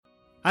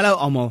Hallo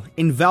almal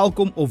en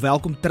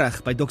welkom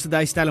terug by Dr.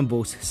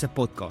 Terblanche se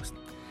podcast.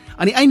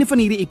 Aan die einde van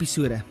hierdie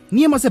episode,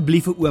 neem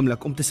asseblief 'n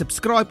oomblik om te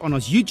subscribe aan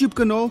ons YouTube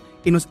kanaal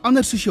en ons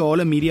ander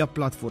sosiale media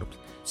platforms,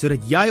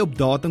 sodat jy op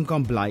datum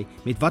kan bly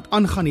met wat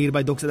aangaan hier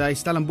by Dr.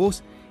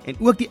 Terblanche en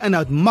ook die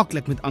inhoud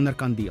maklik met ander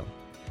kan deel.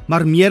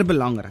 Maar meer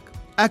belangrik,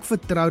 ek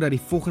vertrou dat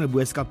die volgende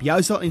boodskap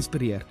jou sal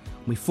inspireer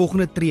om die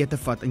volgende tree te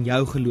vat in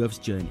jou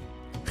geloofsjourney.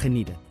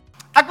 Geniet dit.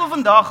 Ek wil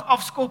vandag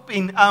afskop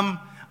en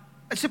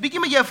ek so 'n bietjie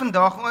met jou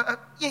vandag,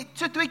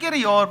 so 2 keer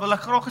 'n jaar wil ek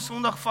graag 'n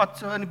Sondag vat,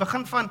 so in die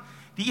begin van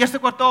die eerste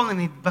kwartaal en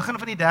in die begin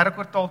van die derde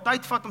kwartaal,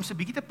 tyd vat om so 'n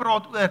bietjie te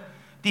praat oor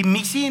die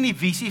missie en die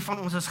visie van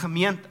ons as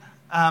gemeente.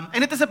 En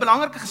dit is 'n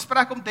belangrike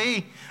gesprek om te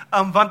hê,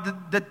 want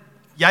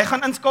jy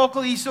gaan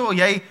inskakel hierso,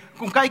 jy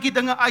kom kyk die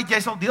dinge uit,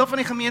 jy sal deel van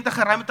die gemeente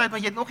geruime tyd, maar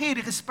jy het nog nie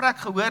hierdie gesprek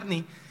gehoor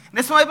nie. En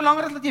dit is vir my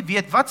belangrik dat jy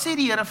weet, wat sê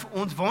die Here vir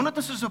ons, waarna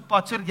is ons op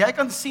pad, sodat jy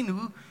kan sien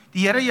hoe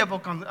die Here jou wil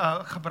kan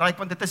gebruik,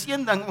 want dit is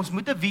een ding, ons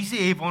moet 'n visie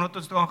hê waarna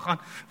ons toe gaan,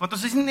 want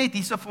ons is nie net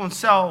hierso vir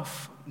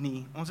onsself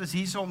nie, ons is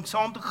hierso om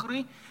saam te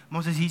groei, maar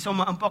ons is hierso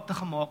om 'n impak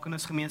te maak in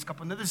ons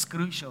gemeenskap, en dit is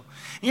crucial.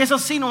 En jy sal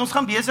sien, ons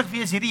gaan besig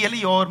wees hierdie hele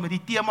jaar met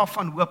die tema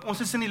van hoop.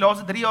 Ons is in die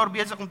laaste 3 jaar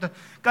besig om te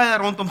kuier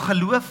rondom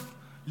geloof,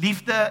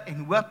 liefde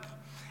en hoop.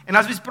 En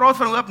as ons praat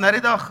van hoop, nou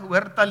die dag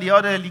hoor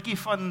Talia 'n liedjie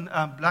van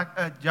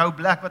Joe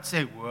Black wat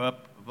sê,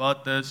 hoop,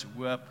 wat is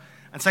hoop?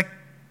 En sy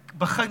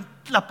begin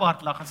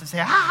klaphard lag en sy sê,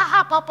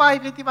 ha, papa,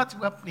 ek weet nie wat is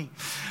hoop nie.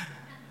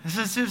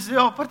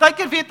 Ja,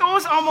 partykeer weet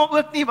ons almal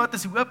ook nie wat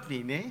is hoop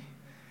nie, né?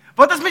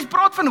 Want as mens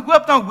praat van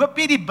hoop, dan hoop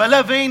jy die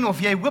bulle wen, of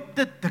jy hoop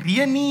dit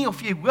reën nie,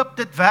 of jy hoop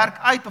dit werk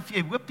uit, of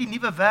jy hoop die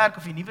nuwe werk,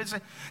 of die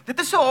nuwe... Dit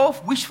is so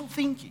half wishful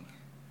thinking.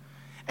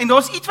 En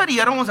daar's iets wat die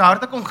Here ons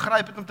harte kom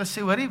gryp het om te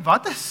sê, hoorie,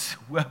 wat is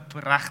hoop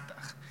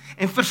regtig?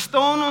 En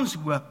verstaan ons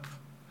hoop?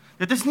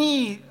 Dit is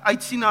nie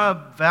uitsien na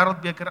 'n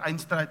wêreldbeker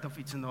eindstryd of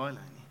iets in daai lyn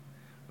nie.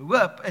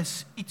 Hoop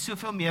is iets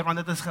soveel meer, want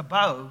dit is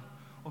gebou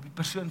op die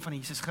persoon van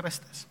Jesus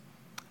Christus.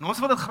 En ons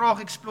wil dit graag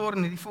explore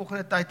in die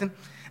volgende tyd.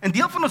 En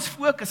deel van ons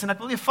fokus, en ek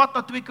wil jy vat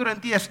na 2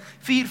 Korintiërs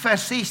 4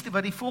 vers 6,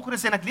 wat die volgende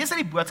sê, en ek lees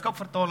uit die Boodskap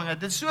vertaling,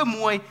 dit is so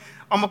mooi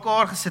aan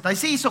mekaar gesit. Hy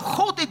sê hierso,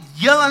 God het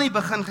heel aan die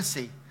begin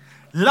gesê,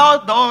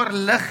 laat daar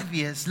lig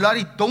wees, laat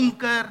die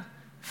donker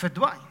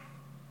verdwyn.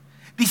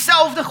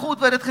 Dieselfde God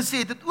wat dit gesê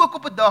het ook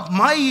op 'n dag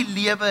my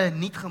lewe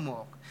nuut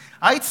gemaak.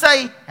 Hy het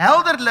sy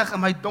helder lig in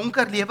my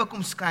donker lewe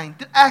kom skyn.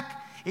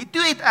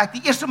 Toe het ek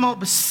die eerste maal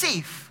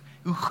besef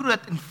hoe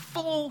groot en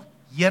vol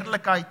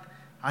heerlikheid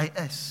hy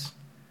is.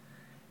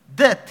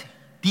 Dit,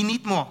 die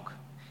nuut maak,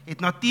 het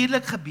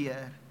natuurlik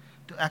gebeur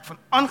toe ek van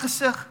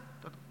aangesig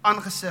tot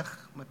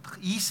aangesig met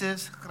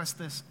Jesus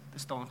Christus te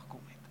staan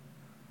gekom het.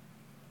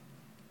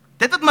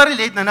 Dit wat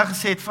Marilet nou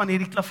gesê het van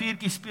hierdie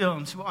klaviertjie speel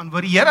en so aan,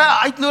 waar die Here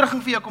 'n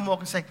uitnodiging vir jou kom maak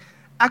en sê,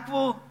 ek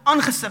wil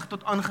aangesig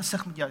tot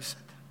aangesig met jou sit.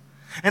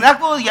 En ek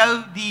wil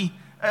jou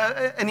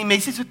in die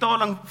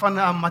messiesvertaling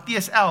van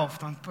Matteus 11,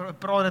 dan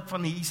praat dit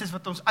van Jesus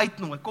wat ons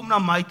uitnooi, kom na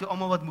my toe,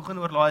 almal wat moeg en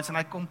oorlaai is, en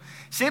hy kom,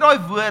 sê daai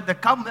woorde,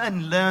 come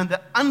and learn the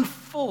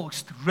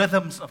unforced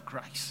rhythms of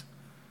grace.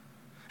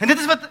 En dit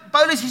is wat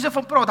Paulus hierso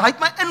van praat, hy het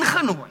my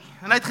ingenooi,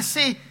 en hy het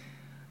gesê,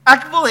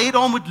 ek wil hê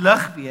daar moet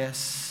lig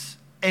wees,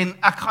 en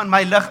ek gaan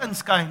my lig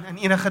inskyn in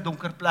enige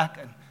donker plek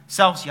in,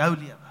 selfs jou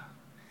lewe.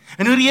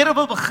 En hoe die Here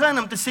wil begin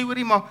om te sê,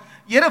 hoorie, maar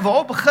Here,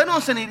 waar begin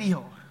ons in hierdie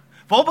jaar?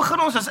 Waar begin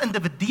ons as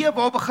individue,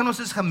 waar begin ons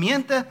as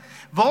gemeente,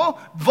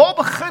 waar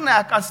begin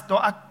ek as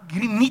ek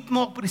hierdie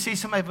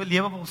nuutmaakproses in my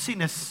lewe wil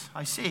sien, is,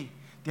 hy sê,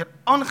 deur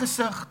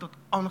aangesig tot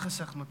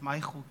aangesig met my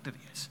God te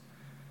wees.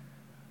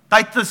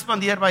 Tyd te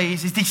spandeer by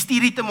Jesus, die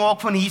studie te maak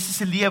van Jesus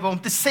se lewe,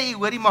 om te sê,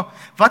 hoorie, maar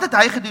wat het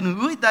hy gedoen,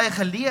 hoe het hy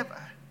gelewe?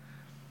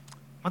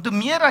 Want hoe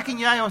meer ek en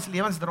jy ons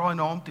lewens draai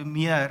na hom, toe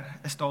meer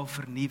is daar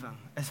vernuwing,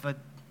 is wat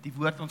die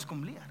woord ons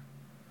kom leer.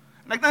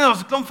 En ek dink daar's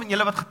 'n klomp van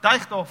julle wat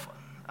getuig daarvan.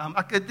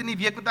 Ek het in die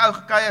week met 'n ou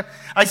gekuier.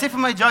 Hy sê vir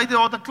my, Jay,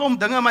 daar het 'n klomp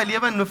dinge in my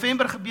lewe in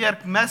November gebeur,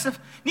 massive,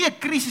 nie 'n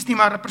krisis nie,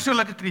 maar 'n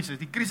persoonlike krisis.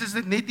 Die krisis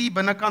is net hier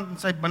binnekant en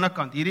sy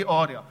binnekant, hierdie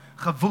area,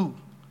 gewoel.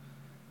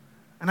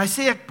 En hy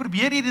sê, ek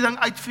probeer hierdie ding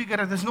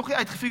uitfigure, dit is nog nie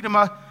uitgefigure,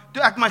 maar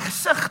toe ek my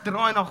gesig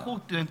draai na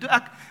God toe, en toe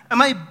ek in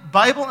my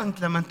Bybel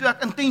inklim, en toe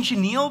ek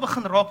intentioneel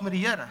begin raak met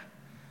die Here,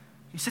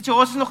 die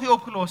situasie is nog nie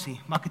opgelos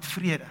nie, maar ek het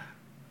vrede,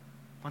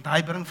 want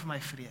hy bring vir my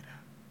vrede,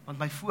 want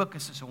my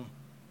fokus is hom.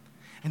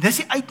 En dis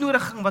die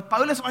uitnodiging wat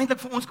Paulus eintlik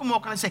vir ons kom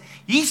maak, en hy sê,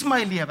 hier's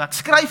my lewe, ek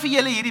skryf vir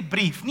julle hierdie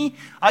brief, nie,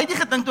 hy het nie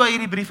gedink toe hy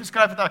hierdie brief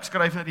geskryf het, ek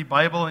skryf na die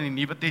Bybel en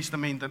die Nuwe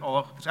Testament en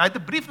al, hy het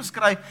 'n brief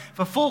geskryf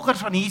vir volgers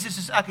van Jesus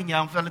soos ek en jy,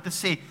 om vir hulle te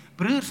sê,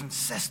 broers en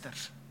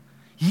susters,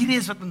 hierdie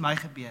is wat met my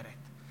gebeur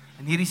het,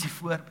 en hierdie is die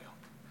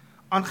voorbeeld,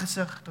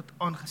 aangesig tot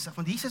aangesig,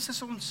 want Jesus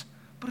is ons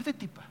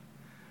prototype.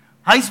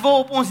 Hy is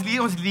waarop ons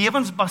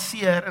lewens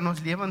baseer en ons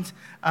lewens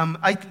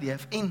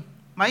uitleef, en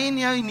my en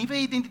jou nuwe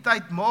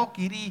identiteit maak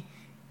hierdie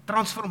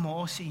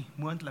transformasie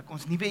moontlik,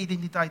 ons nuwe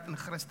identiteit in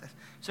Christus,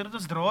 sodat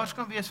ons draers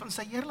kan wees van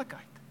sy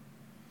heerlikheid.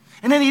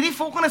 En in hierdie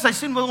volgende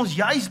seisoen wil ons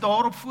juist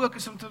daarop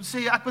fokus om te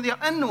sê, ek wil jou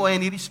innooi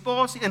in hierdie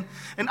spasie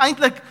en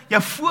eintlik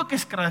jou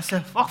fokus kry,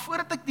 sê, wag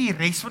voordat ek die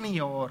res van die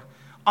jaar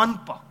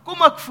aanpak.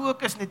 Kom ek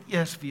fokus net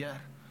eers weer,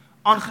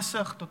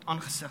 aangesig tot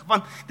aangesig.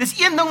 Want dis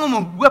een ding om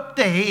 'n hoop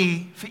te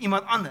hê vir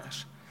iemand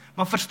anders,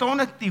 maar verstaan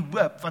ek die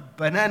hoop wat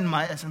binne in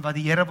my is en wat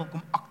die Here wil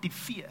kom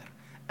aktiveer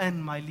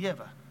in my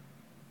lewe.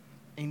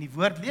 En die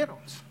woord leer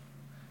ons,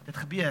 dit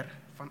gebeur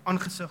van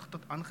aangesig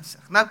tot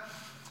aangesig. Nou,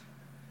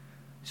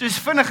 soos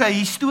vinnige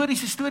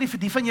historiese storie vir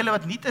die van julle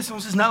wat nuut is,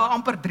 ons is nou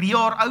amper 3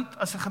 jaar oud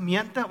as 'n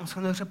gemeente, ons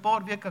gaan nou so 'n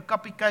paar weke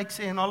kappie kyk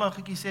sê en al daai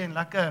goedjies sê en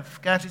lekker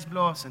kersies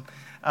blaas en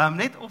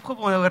net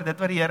opgewonde oor dit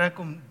wat die Here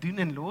kom doen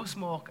en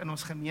losmaak in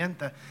ons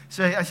gemeente.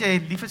 So as jy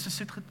lief is vir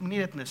soet goed, moenie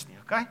dit mis nie,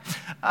 okay?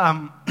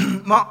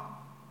 Maar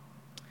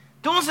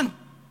toe ons in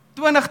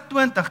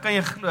 2020 kan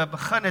jy glo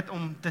begin het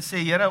om te sê,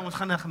 Here, ons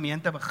gaan 'n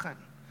gemeente begin.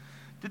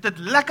 Toe het dit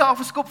lekker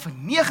afgeskop vir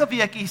 9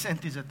 weekies en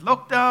toe is dit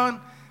lockdown.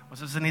 Ons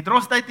was in die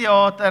Drostyd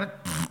teater,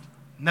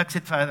 niks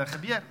het verder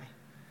gebeur nie.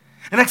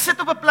 En ek sit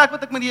op 'n plek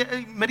wat ek met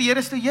die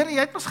Here sê, Here, jy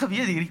het ons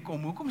geweet hierdie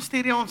kom, hoekom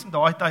stuur jy ons in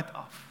daai tyd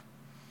af?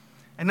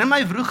 En in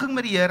my wroging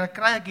met die Here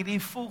kry ek hierdie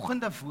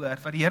volgende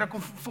woord, wat die Here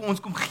vir ons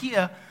kom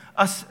gee,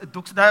 as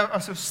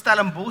so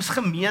Stellenbosch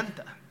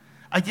gemeente,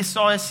 uit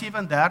Jesaja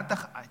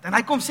 37 uit. En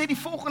hy kom sê die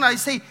volgende, hy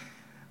sê,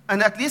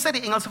 en ek lees uit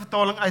die Engelse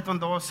vertaling uit,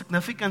 want daar is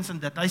significance in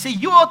dit, hy sê,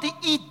 you are to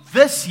eat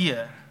this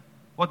year,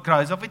 what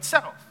grows of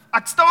itself.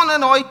 Ek staan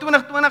in daai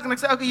 2020 en ek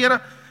sê, okay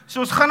Here, so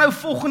ons gaan nou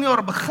volgende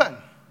jaar begin.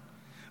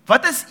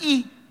 Wat is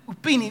u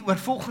opinie oor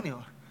volgende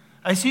jaar?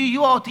 Hy sê,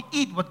 you are to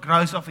eat what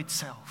grows of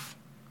itself.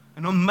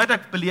 En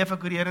onmiddellik beleef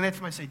ek hoe die Here net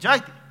vir my sê,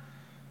 JT,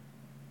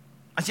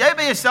 as jy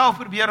by jouself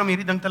probeer om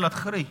hierdie ding te laat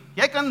groei,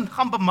 jy kan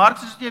gaan bemark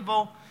soos jy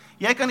wil,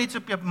 jy kan iets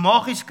op jou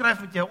maagie skryf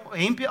met jou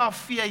hempie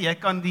afvee, jy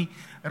kan die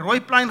rooi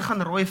plein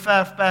gaan rooi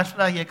verf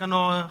persvlek, jy kan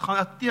gaan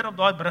akteer op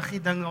daai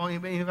bruggie ding daar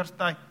by die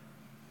universiteit.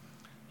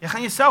 Jy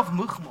gaan jouself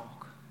moeg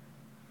maak.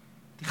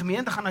 Die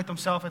gemeente gaan uit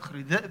homself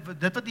uitgroei.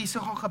 Dit wat hier so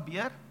gaan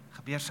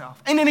gebeur self.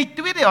 En in die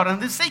tweede jaar, in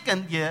the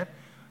second year,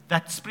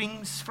 that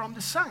springs from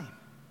the same.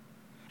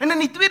 En in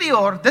die tweede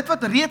jaar, dit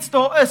wat reeds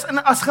daar is,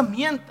 as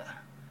gemeente,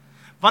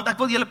 want ek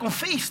wil julle kom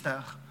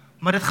vestig,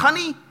 maar dit gaan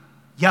nie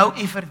jou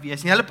effer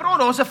wees nie. Hulle praat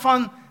daarso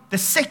van the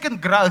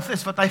second growth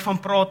is wat hy van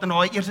praat in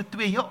daai eerste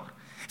 2 jaar.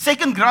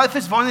 Second growth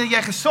is wanneer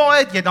jy gesaai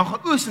het, jy dan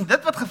geoes, en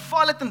dit wat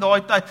geval het in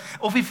daai tyd,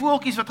 of die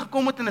voeltjies wat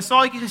gekom het en 'n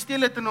saadjie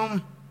gesteel het en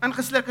hom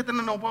ingesluk het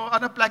en op 'n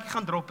ander plekkie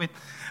gaan drop het.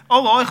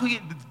 Al daai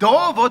goeie,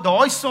 daar waar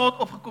daai saad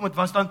opgekom het,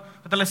 was dan,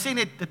 wat hulle sê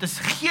net, dit is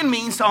geen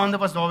mensehande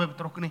was daarbey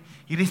betrokke nie,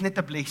 hier is net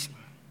 'n blessing.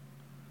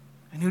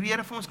 En hoe die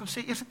Here vir ons kom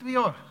sê, eerste 2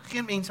 jaar,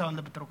 geen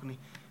mensehande betrokke nie,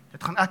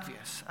 dit gaan ek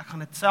wees, ek gaan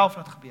dit self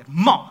laat gebeur,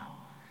 maar,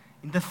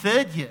 in the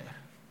third year,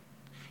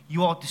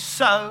 you are to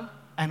sow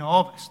and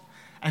harvest,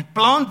 and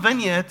plant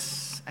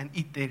vineyards and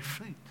eat their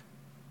fruit.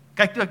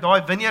 Kyk, toe ek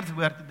daai vineyards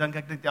hoor, toe dink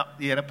ek, ja,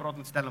 die Here praat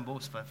met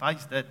Stellenbosch, hy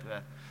is dit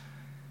hoor.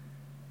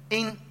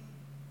 En,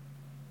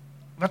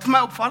 wat vir my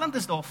opvallend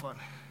is daarvan,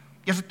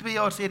 eerste 2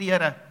 jaar sê die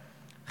Here,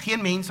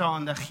 geen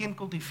mensehande, geen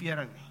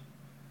kultivering nie,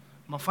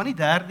 maar van die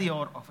 3de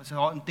jaar af, is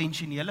daar 'n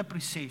intentionele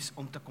proses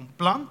om te kom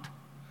plant,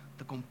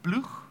 te kom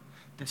ploeg,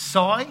 te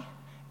saai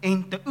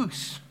en te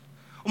oes.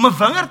 Om 'n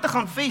wingerd te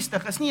gaan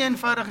vestig is nie 'n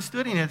eenvoudige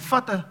storie nie. Dit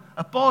vat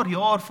 'n paar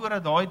jaar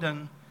voordat daai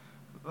ding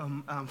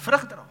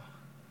vrug dra.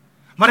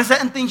 Maar dit is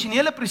 'n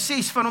intentionele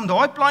proses van om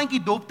daai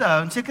plantjie dop te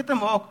hou en seker te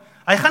maak,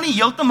 hy gaan nie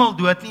heeltemal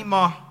dood nie,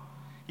 maar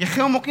jy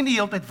gee hom ook nie die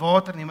hele tyd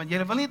water nie, want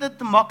jy wil nie dit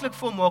te maklik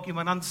vir hom maak nie,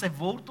 want dan is sy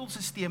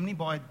wortelsisteem nie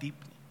baie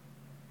diep nie.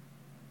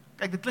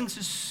 Kyk, dit klink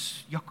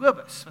soos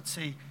Jakobus wat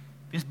sê,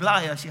 wees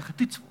bly as jy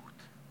getoets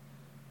word,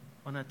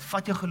 want dit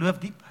vat jou geloof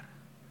dieper.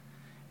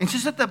 En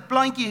soos dit 'n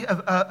plantjie,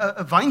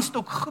 'n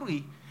wynstok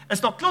groei, is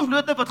daar klomp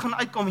lote wat gaan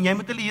uitkom en jy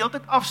moet hulle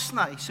heeltyd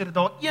afsny, sodat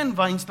daar een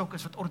wynstok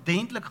is wat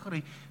ordentlik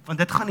groei, want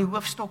dit gaan die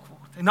hoofstok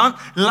word. En dan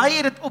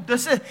lei dit op,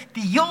 dis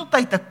die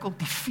heeltyd 'n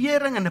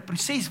kultivering en 'n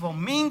proses waar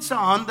mense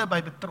hande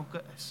by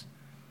betrokke is.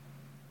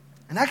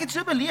 En ek het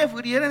so beleef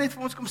hoe die Here net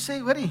vir ons kom sê,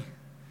 hoorie,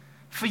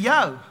 vir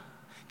jou,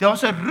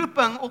 daar's 'n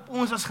roeping op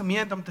ons as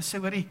gemeente om te sê,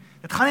 hoorie,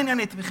 dit gaan nie nou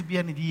net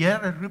gebeur nie, die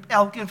Here roep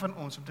elkeen van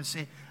ons om te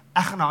sê,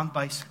 ek gaan 'n hand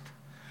bysit.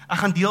 Ek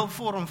gaan deel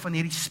vorm van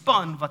hierdie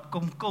span wat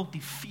kom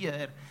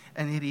kultiveer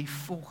in hierdie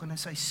volgende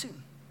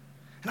seisoen.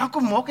 En dan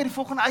kom maak hy die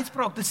volgende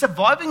uitspraak, the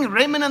surviving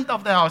remnant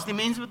of the house, die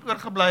mense wat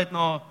oorgebly het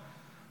na,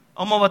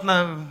 almal wat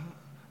nou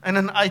in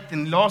en uit,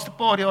 in die laaste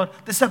paar jaar,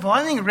 the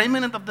surviving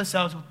remnant of the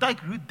house will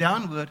take root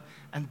downward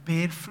and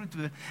bear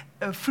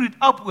fruit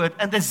upward,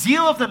 and the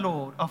zeal of the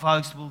Lord of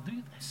hosts will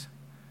do this.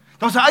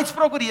 Daar's 'n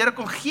uitspraak wat die Here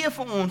kom gee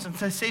vir ons, en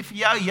sy sê vir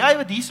jou, jy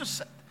wat hierso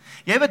sit,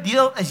 jy wat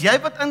deel is, jy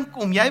wat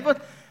inkom, jy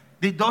wat,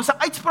 daar's 'n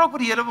uitspraak wat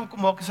die Here wil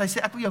kom maak, en sy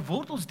sê, ek wil jou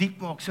wortels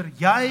diep maak, sodat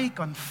jy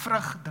kan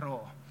vrug dra.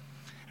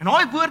 En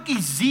daai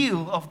woordjie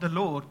zeal of the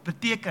Lord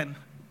beteken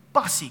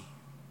passie.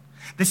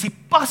 Dis die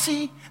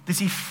passie, dis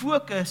die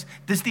fokus,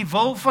 dis die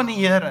wil van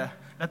die Here,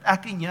 dat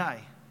ek en jy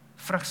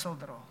vrug sal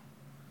dra.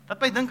 Dat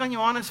my dink aan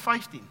Johannes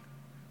 15,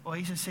 waar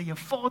Jesus sê, jou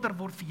Vader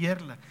word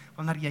verheerlik,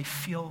 wanneer jy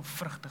veel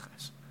vrugtig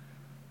is.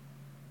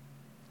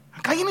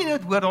 En kan jy nie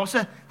net hoor,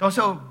 daar's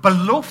 'n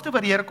belofte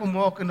wat die Here kom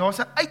maak, en daar's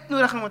 'n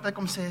uitnodiging wat hy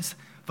kom sê is,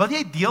 wil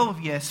jy deel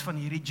wees van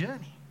hierdie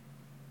journey?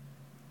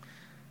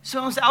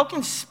 So ons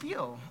elkeen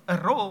speel 'n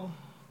rol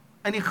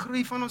in die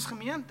groei van ons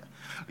gemeente.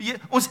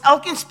 Ons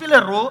elkeen speel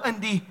 'n rol in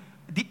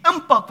die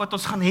impak wat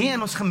ons gaan hê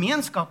in ons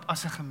gemeenskap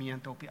as 'n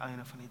gemeente op die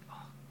einde van die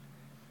dag.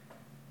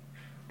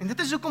 En dit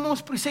is hoekom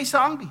ons prosesse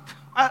aanbied.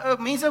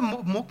 Mense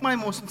mok my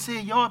mos en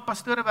sê, ja,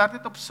 pastore werk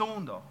net op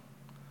Sondag.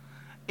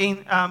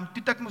 En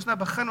toe ek moes nou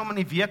begin om in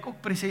die week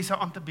ook prosesse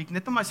aan te bied,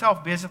 net om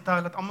myself besig te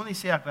hou, dat almal nie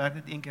sê ek werk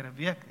dit 1 keer 'n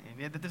week nie. Jy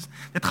weet,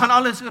 dit gaan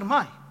alles oor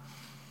my.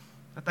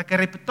 Dat ek 'n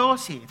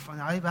reputasie het van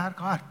hy werk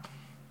hard.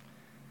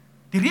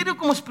 Die rede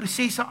hoekom ons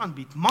prosesse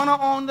aanbied,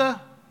 manne-aande,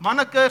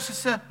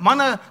 manne-kursusse,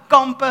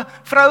 manne-kampe,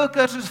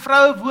 vroue-kursusse,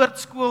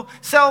 vroue-woordskool,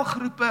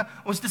 selgroepe,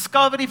 ons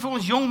discovery vir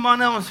ons jong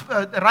manne, ons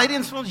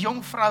radiance vir ons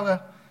jong vroue.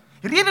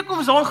 Die rede hoekom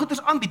ons daai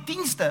goeders aanbied,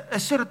 dienste,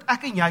 is sodat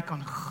ek en jy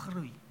kan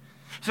groei.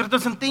 Sodat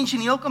ons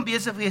intentioneel kan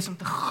besig wees om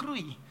te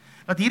groei.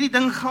 Dat hierdie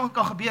ding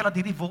kan gebeur, dat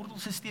hierdie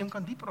wortelsisteem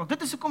kan dieper raak.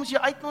 Dit is hoekom ons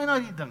jou uitnooi na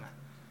die dinge.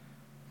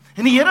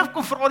 En die Here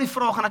kom vra die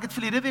vraag, en ek het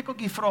verlede week ook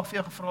die vraag vir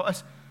jou gevra,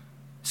 is,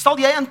 sal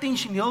jy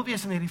intentioneel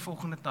wees in hierdie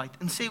volgende tyd?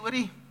 En sê,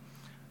 hoorie,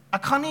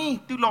 ek gaan nie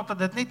toelaat dat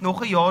dit net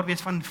nog 'n jaar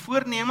wees van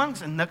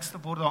voornemings en niks te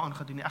word daaraan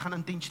gedoen nie. Ek gaan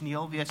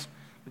intentioneel wees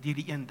met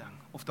hierdie een ding,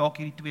 of dalk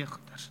hierdie 2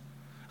 goeders.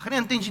 Ek gaan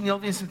nie intentioneel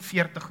wees met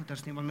 40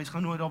 goeders nie, want mense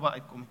gaan nooit daarby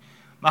uitkom nie.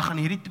 Maar ek gaan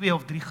hierdie 2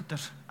 of 3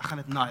 goeders, ek gaan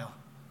dit nail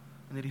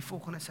in hierdie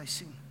volgende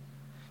seisoen.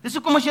 Dis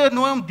hoekom as jy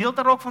nooi om deel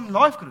te raak van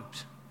life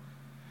groups.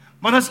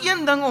 Maar daar's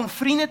een ding om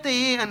vriende te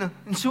hê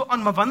en so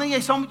aan, maar wanneer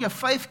jy saam met jou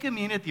 5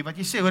 community, wat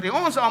jy sê, hoor jy,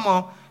 ons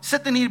almal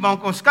sit in hierdie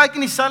bank, ons kyk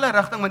in dieselfde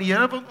rigting, maar die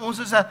Here wil ons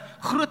as 'n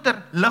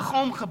groter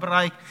liggaam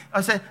gebruik,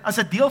 as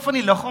 'n deel van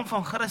die liggaam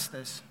van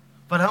Christus,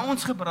 wat hy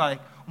ons gebruik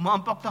om 'n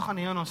impak te gaan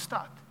hê in ons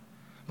stad.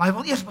 Maar hy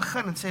wil eers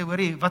begin en sê, hoor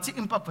jy, wat is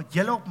die impak wat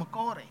julle op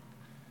mekaar het?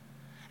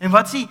 En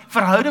wat is die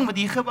verhouding wat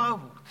hier gebou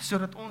word,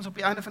 sodat ons op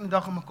die einde van die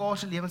dag in mekaar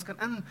se lewens kan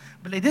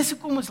inbelê. Dis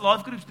hoekom ons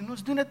life groups doen.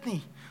 Ons doen dit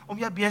nie om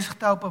jou besig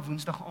te hou op 'n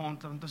Woensdag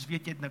aand, want ons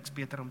weet jy het niks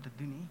beter om te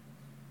doen nie.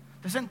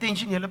 Dis 'n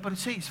intentionele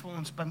proses vir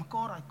ons by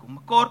mekaar uitkom,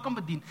 mekaar kan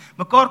bedien,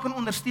 mekaar kan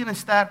ondersteun en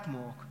sterk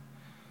maak.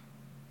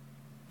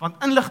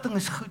 Want inligting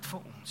is goed vir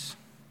ons.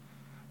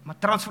 Maar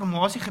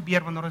transformasie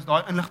gebeur wanneer ons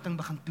daai inligting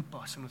begin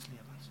toepas in ons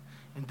lewens.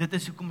 En dit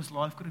is hoekom ons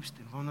life groups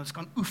doen, want ons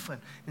kan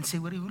oefen en sê,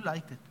 hoorie, hoe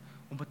lyk dit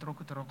om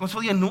betrokke te raak? Ons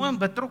wil jou nooi om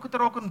betrokke te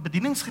raak in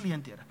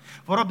bedieningsgeleenthede,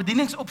 waar daar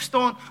bedienings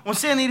opstaan. Ons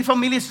sê in hierdie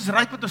familie, soos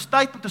ryk met ons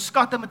tyd, met ons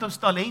skatte, met ons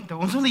talente.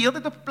 Ons wil die hele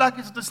tyd op 'n plek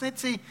wees, dat ons net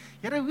sê,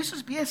 Here, hoe is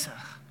ons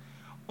besig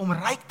om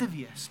ryk te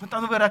wees? Met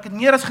ander woorde, ek het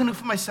meer as genoeg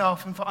vir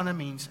myself en vir ander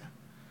mense.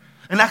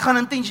 En ek gaan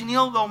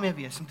intentioneel daarmee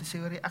wees, om te sê,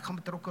 hoorie, ek gaan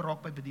betrokke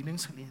raak by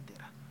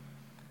bedieningsgeleenthede.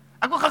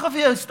 Ek wil gou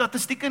vir jou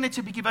statistieke net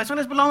so 'n bietjie wys, want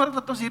dit is belangrik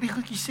dat ons hierdie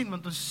goedjies sien,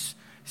 want ons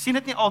sien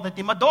dit nie altyd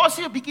nie, maar daar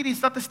sien 'n bietjie die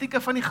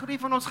statistieke van die groei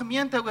van ons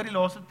gemeente oor die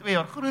laaste 2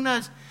 jaar. Groene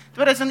is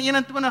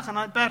 2021 en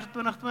dan per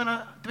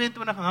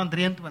 2022 en dan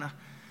 23.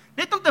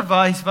 Net om te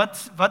wys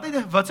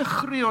wat se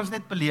groei ons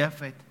net beleef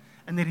het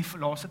in hierdie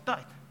laaste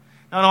tyd.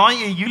 Nou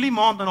daai Julie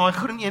maand en daai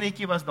groen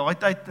enetjie was daai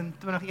tyd in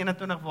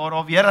 2021 waar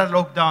daar weer 'n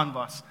lockdown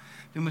was.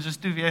 Toe moes ons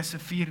toe weer so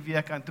 4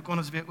 weke en toe kon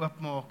ons weer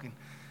oopmaak en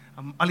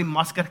al die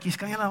maskertjies,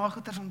 kan julle daai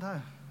goeters onthou?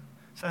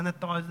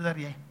 Sanitizer,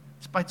 jy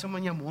spuit sommer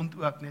in jou mond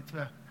ook net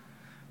vir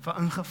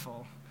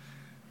ingeval.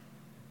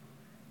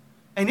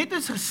 En net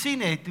ons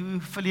gesien het hoe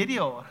verlede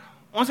jaar,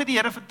 ons het die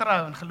Here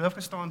vertrou en geloof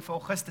gestaan vir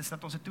Augustus,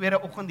 dat ons 'n tweede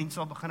oggenddiens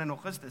sal begin in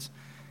Augustus.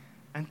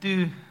 En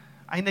toe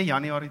einde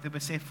Januarie te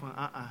besef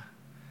van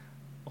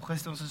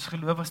Augustus, ons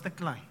geloof was te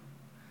klein.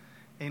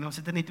 En ons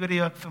het in die tweede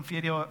jaar van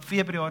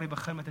Februarie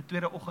begin met 'n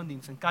tweede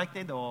oggenddiens en kyk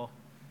net daar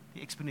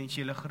die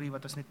eksponensiële groei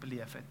wat ons net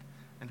beleef het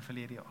in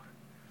verlede jaar.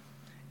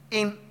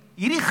 En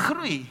hierdie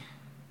groei,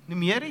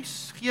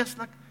 numeries,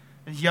 geestelik,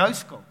 is jou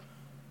skuld.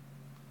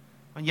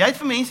 Want jy het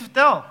vir mense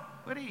vertel,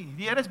 hoorie,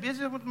 die Here is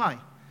besig met my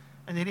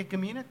in hierdie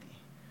community.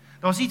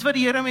 Daar's iets wat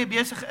die Here mee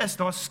besig is,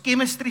 daar's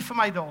chemistry vir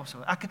my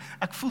daarso.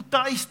 Ek voel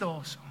tuis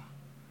daarso.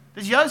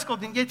 Dis jou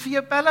skuld en jy het vir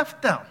jou pelle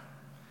vertel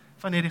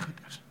van hierdie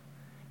goeders.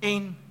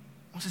 En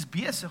ons is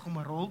besig om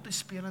 'n rol te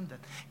speel in dit.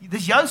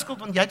 Dis jou skuld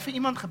want jy het vir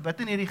iemand gebid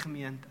in hierdie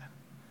gemeente.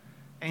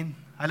 En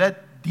hulle het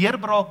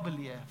deurbraak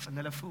beleef en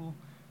hulle voel,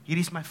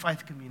 hierdie is my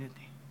faith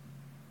community.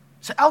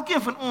 So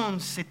elkeen van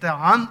ons het 'n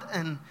hand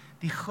in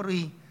die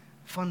groei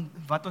van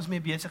wat ons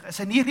mee besig is.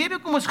 En die rede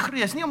hoekom ons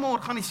groei is nie om 'n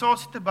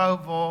organisasie te bou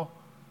waar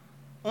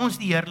ons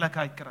die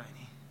heerlikheid kry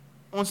nie.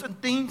 Ons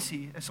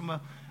intensie is om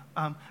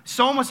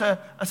saam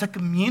as 'n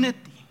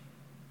community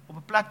op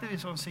 'n plek te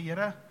wees waar ons sê,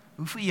 Here,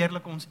 hoe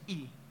verheerlik ons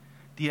U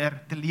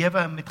deur te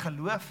lewe met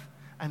geloof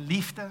en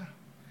liefde?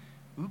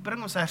 Hoe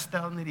bring ons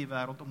herstel in hierdie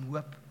wêreld om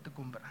hoop te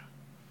kom bring?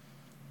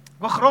 Ek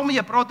wil graag met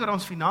jou praat oor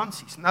ons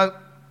finansies. Nou,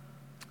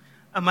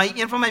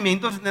 een van my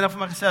mentors het net vir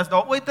my gesê, as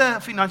daar ooit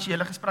 'n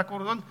finansiële gesprek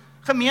word, dan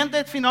gemeente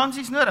het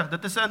finansies nodig.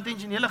 Dit is 'n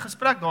intentionele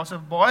gesprek. Daar's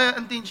 'n baie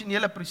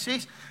intentionele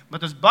proses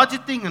met ons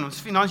budgeting en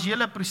ons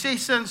finansiële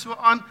prosesse en so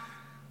aan.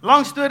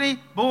 Lang storie,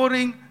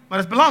 boring,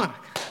 maar dit is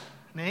belangrik.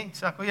 Nee,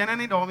 so ek wil jy nou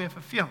nie daarmee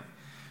verveel.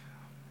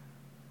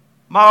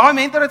 Maar haar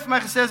mentor het vir my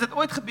gesê, as dit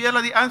ooit gebeur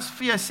dat die ouens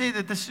vir jou sê,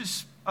 dit is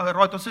soos,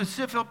 right, ons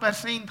soveel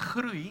persent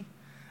groei,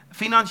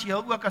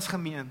 finansiëel ook as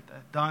gemeente,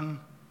 dan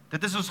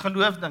Dit is ons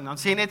geloofding, dan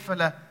sê net vir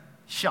hulle,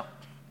 sjap.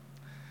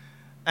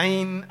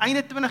 En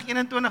einde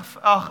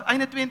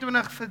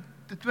 22 vir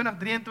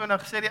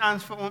 2023 sê die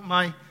ouens vir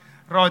my,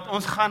 right,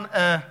 ons gaan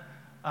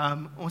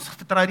ons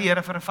vertrou die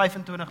Here vir 'n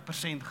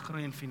 25%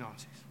 groei in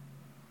finansies.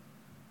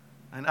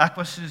 En ek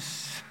was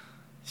soos,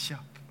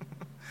 sjap,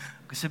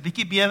 ek is 'n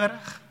bietjie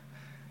bewerig.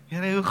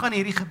 Here, hoe gaan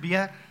hierdie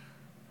gebeur?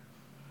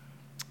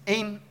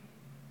 En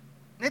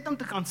net om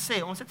te kan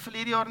sê, ons het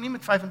verlede jaar nie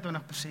met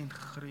 25%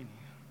 gegroei nie,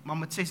 maar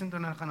met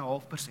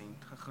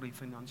 26,5% gegroei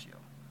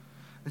finansiëel.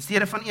 In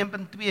steede van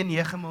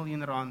 1,29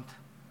 miljoen rand,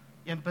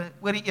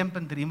 oor die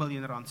 1,3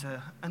 miljoen rand se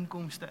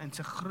inkomste in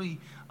sy groei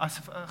as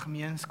 'n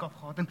gemeenskap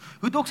gehad. En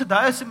hoe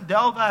Doxadaya se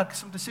model werk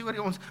is om te sê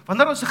oor ons,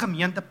 wanneer ons 'n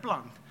gemeente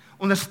plant,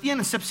 ondersteun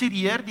en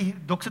subsidieer die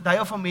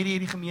Doxadaya familie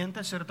hierdie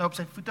gemeente sodat hy op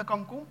sy voete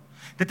kan kom.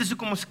 Dit is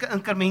hoekom ons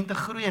inkremente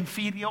groei in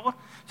 4 jaar,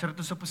 sodat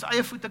ons op ons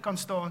eie voete kan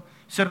staan,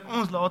 sodat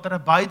ons later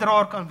 'n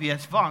bydraer kan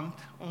wees, want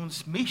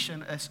ons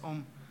mission is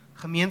om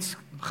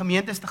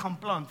gemeentes te gaan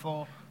plant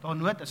waar daar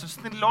nood is. Ons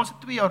het in die laaste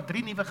 2 jaar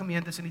 3 nuwe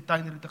gemeentes in die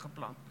tuinroete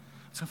geplant.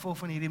 As gevolg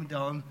van hierdie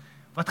model. En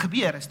wat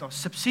gebeur is daar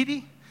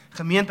subsidie,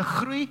 gemeente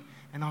groei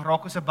en dan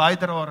raak ons 'n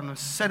bydraer en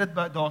ons sit dit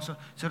daar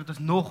sodat ons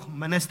nog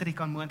ministry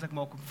kan moontlik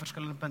maak op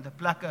verskillende punte,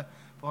 plekke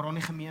waar daar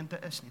nie gemeente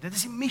is nie. Dit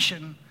is die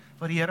mission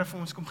wat die Here vir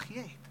ons kom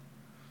gee het.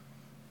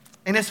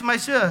 En dit is vir my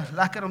so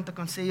lekker om te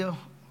kan sê,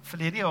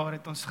 verlede jaar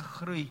het ons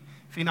gegroei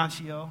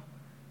finansiëel.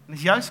 En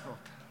dis jou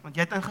skuld, want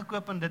jy het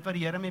ingekoop aan dit wat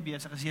die Here mee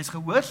besig is. Jy is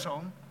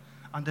gehoorsaam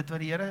aan dit wat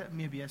die Here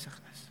mee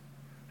besig is.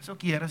 Dis ook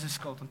die Here se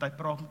skuld, want hy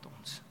praat met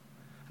ons.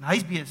 En hy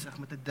is besig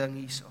met 'n ding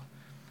hierso.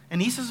 En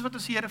Jesus wat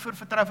ons Here voor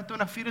vertrou vir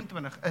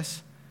 2024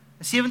 is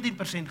 'n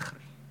 17%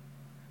 groei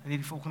in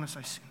hierdie volgende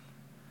seisoen.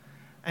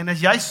 En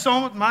as jy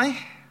saam met my,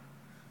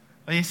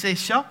 wil jy sê,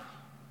 sjap,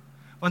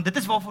 want dit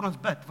is waarvoor ons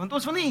bid. Want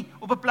ons wil nie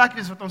op 'n plek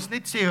wees wat ons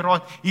net sê,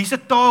 right, hier's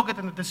 'n target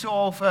en dit is so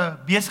half 'n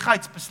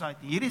besigheidsbesluit.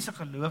 Hierdie is 'n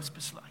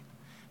geloofsbesluit.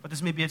 Wat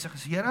is mee besig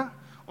is, Here,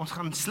 ons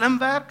gaan slim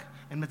werk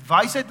en met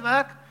wysheid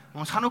werk,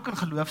 maar ons gaan ook in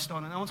geloof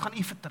staan en ons gaan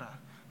U vertrou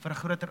vir 'n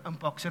groter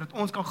impak, sodat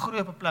ons kan groei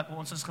op 'n plek waar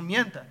ons as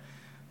gemeente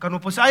kan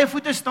op ons eie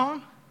voete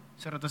staan,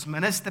 sodat ons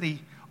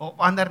ministry op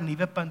ander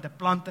nuwe punte,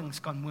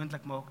 plantings kan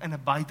moontlik maak en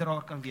 'n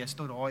bydraer kan wees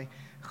tot daai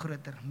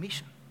groter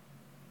mission.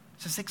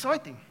 So it's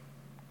exciting.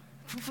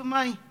 Voel vir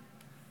my,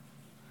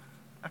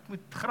 ek moet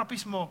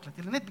grappies maak, dat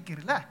julle net 'n bietjie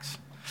relax.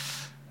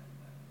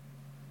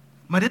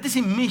 Maar dit is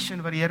die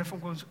mission wat die Here vir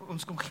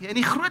ons kom gee. En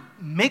die groot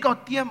mega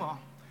tema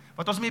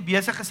wat ons mee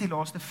besig is die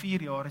laaste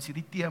 4 jaar, is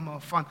hierdie tema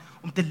van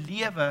om te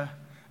lewe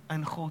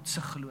in God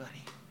se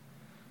glorie.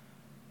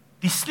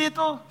 Die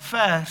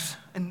sleutelvers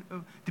in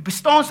die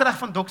bestaansreg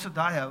van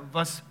Doxadaya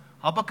was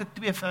Habakuk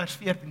 2 vers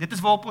 14. Dit is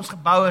waarop ons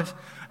gebou is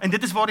en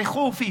dit is waar die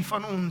golfie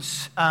van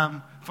ons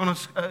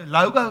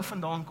logo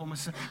vandaan kom,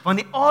 is want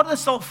die aarde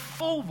sal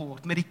vol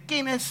word met die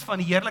kennis van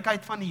die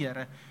heerlikheid van die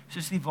Here,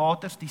 soos die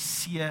waters die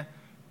see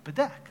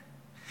bedek.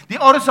 Die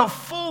aarde sal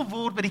vol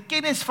word met die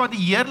kennis van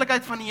die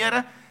heerlikheid van die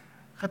Here,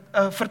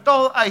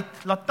 vertaal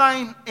uit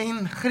Latyn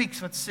en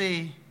Grieks wat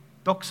sê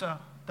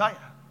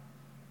Doxadaya.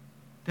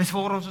 Dis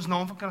waar ons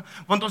naam van kan,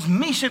 want ons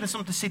mission is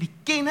om te sê die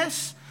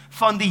kennis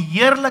van die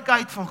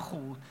heerlikheid van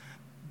God,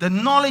 the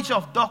knowledge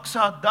of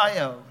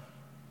Doxadaya,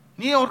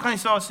 nie 'n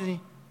organisasie nie,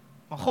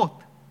 maar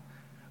God,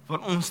 wil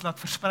ons laat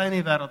versprei in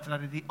die wêreld,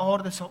 dat die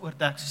aarde sal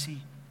oordek soos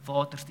die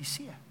waters die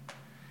see.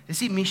 Dis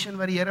die mission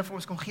wat die Here vir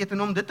ons kom gee,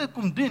 en om dit te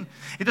kom doen,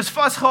 het ons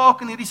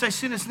vasgehaak in hierdie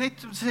seisoen, is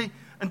net om te sê,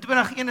 in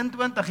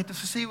 2021 het ons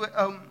gesê,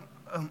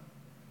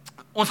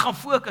 ons gaan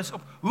fokus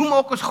op, hoe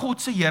maak ons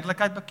God se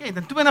heerlikheid bekend?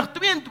 In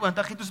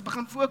 2022 het ons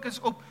begin fokus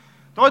op,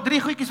 daai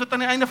 3 goedjies wat aan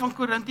die einde van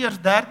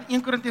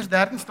 1 Korintiërs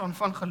 13 staan,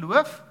 van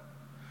geloof,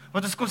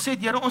 wat ons kon sê,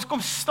 Here, ons kom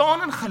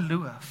staan in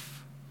geloof,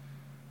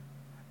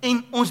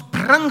 en ons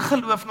bring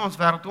geloof na ons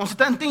wêreld. Ons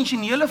het 'n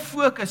intentionele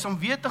fokus om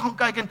weer te gaan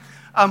kyk en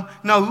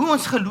nou hoe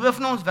ons geloof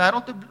na ons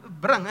wêreld te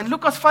bring. En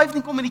Lukas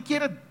 15 kommunikeer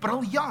dit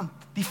briljant.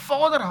 Die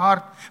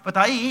Vaderhart wat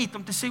hy het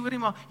om te sê, hoorie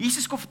maar,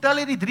 Jesus kom vertel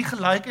hierdie 3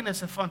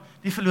 gelykenisse van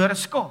die verlore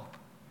skaap.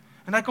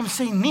 En hy kom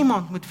sê,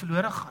 niemand moet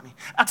verlore gaan nie.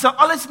 Ek sal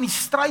alles in die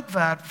stryd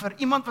werp vir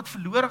iemand wat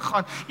verlore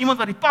gaan, iemand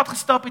wat die pad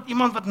gestap het,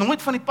 iemand wat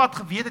nooit van die pad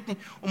geweet het nie,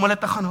 om hulle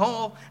te gaan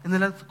haal en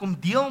hulle te kom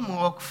deel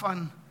maak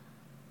van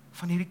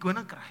hierdie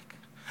koninkryk.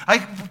 Hy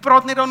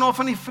praat net daarna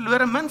van die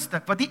verlore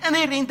muntstuk, wat die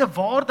inherente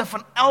waarde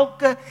van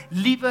elke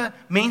liewe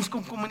mens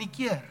kom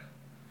kommunikeer.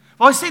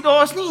 Waar hy sê,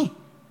 daar is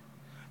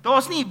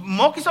nie,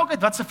 maak nie saak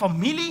uit wat se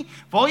familie,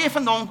 waar jy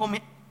vandaan kom,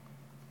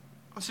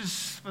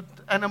 soos wat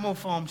Animal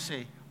Farm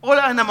sê, all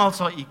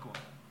animals are equal.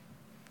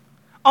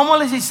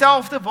 Almal is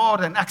dieselfde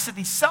waarde, en ek sit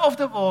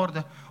dieselfde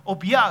waarde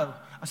op jou,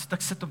 as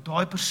ek sit op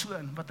daai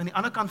persoon, wat aan die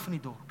ander kant van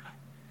die dorp bly.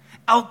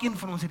 Elkeen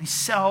van ons het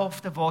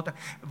dieselfde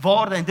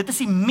waarde, en dit is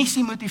die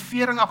missie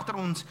motivering agter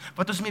ons,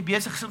 wat ons mee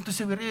besig is om te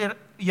sê,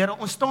 Here,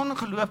 ons staan in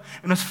geloof,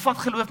 en ons vat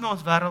geloof na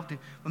ons wêreld toe,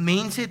 want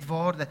mense het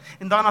waarde,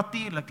 en dan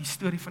natuurlik die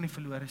storie van die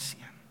verlore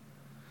seun,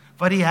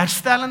 wat die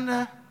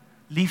herstellende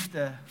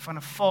liefde van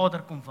 'n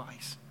vader kom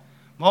wys.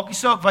 Maak nie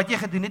saak wat jy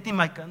gedoen het nie,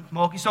 my kind,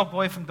 maak nie saak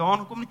waar jy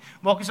vandaan kom nie,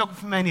 maak nie saak of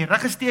vir my in die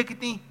rug gesteek het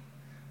nie,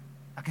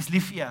 ek is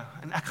lief vir jou,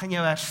 en ek gaan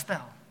jou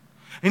herstel.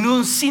 En hoe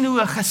ons sien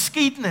hoe 'n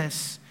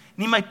geskiedenis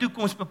nie my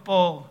toekoms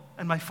bepaal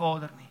in my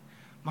Vader nie,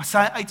 maar sy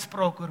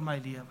uitspraak oor my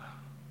lewe.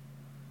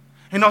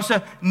 En daar's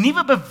 'n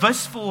nuwe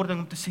bewuswording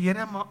om te sê,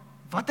 Here, maar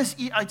wat is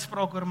u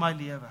uitspraak oor my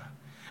lewe?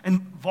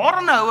 En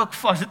waaraan hou ek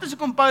vas? Dit is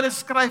hoekom Paulus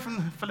skryf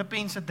in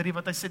Filippense 3,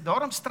 wat hy sê,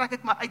 daarom strek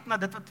ek my uit na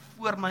dit wat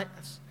voor my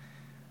is.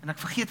 En ek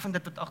vergeet van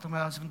dit wat agter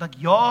my is, want ek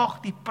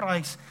jaag die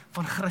prys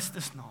van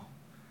Christus na.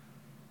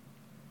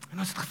 En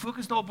ons het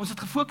gefokus daarop, ons het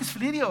gefokus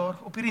verlede jaar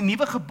op hierdie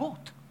nuwe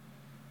gebod.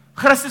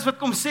 Christus wat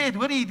kom sê het,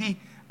 hoor jy,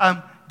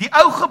 die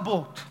ou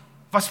gebod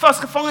was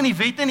vasgevang in die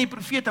wette en die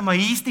profete, maar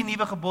hier is die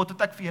nuwe gebod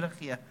wat ek vir julle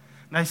gee.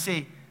 En hy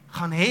sê,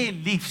 gaan hê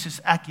lief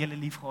soos ek julle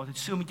lief gehad het,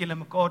 so moet julle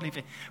mekaar lief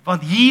hê,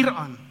 want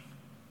hieraan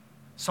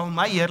sal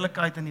my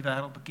heerlikheid in die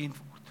wêreld bekend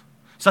word.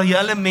 Sal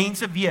julle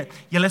mense weet,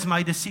 julle is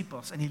my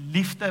disippels, in die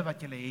liefde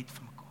wat julle het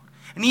vir mekaar.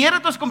 En die Here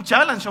het ons kom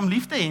challenge om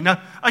lief te hê. Nou,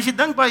 as jy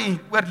dink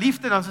oor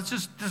liefde, dan is dit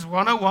soos, dis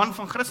 101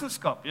 van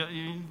Christendom.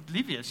 Jy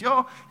lief wees.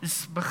 Ja,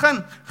 dis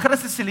begin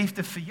Christus se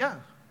liefde vir jou.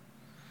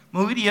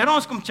 Maar hoe die Here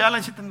ons kom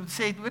challenge het en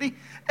sê, hoorie,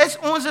 is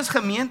ons as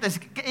gemeente,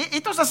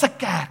 het ons as 'n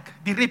kerk,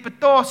 die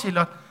reputasie,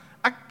 laat,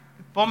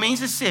 waar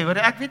mense sê, hoor,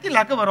 ek weet nie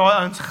lekker wat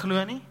daai ouens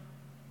glo nie,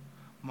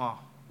 maar,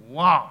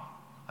 wow,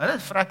 hulle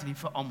is vrek lief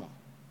vir almal.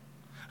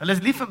 Hulle is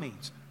lief vir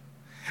mense.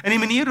 En die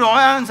manier hoe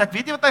daai ouens, ek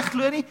weet nie wat hy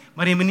glo nie,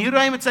 maar die manier hoe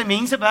hy met sy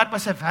mense werk by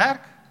sy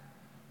werk,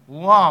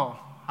 wow,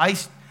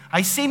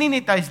 hy sê nie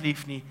net hy is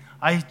lief nie,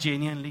 hy is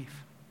genuine lief.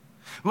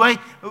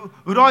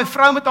 Hoe daai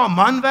vrou met haar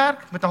man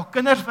werk, met haar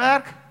kinders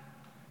werk,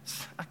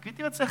 ek weet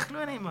nie wat sy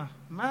glo nie, maar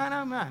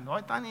man,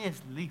 daai tannie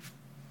is lief.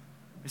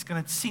 Jy kan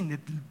dit sien,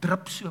 dit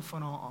drup so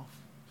van haar af.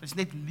 Dit is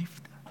net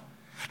liefde.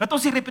 Dat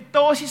ons die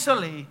reputasie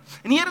sal hê.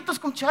 En die Here het ons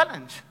kom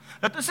challenge.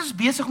 Dat ons is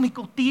besig om die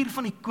kultuur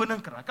van die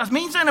koninkryk. As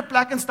mense in 'n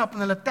plek instap en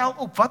hulle tel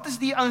op, wat is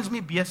die ouens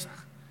mee besig?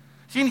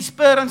 As jy in die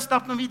Spur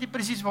instap, dan weet jy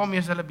presies waarmee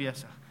is hulle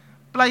besig.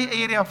 Play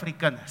area vir die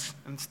kinders,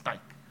 en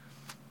steak,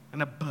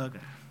 en 'n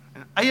burger,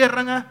 en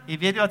eierringe, jy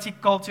weet wat die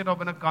culture daar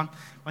binnekant,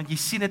 want jy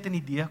sien dit in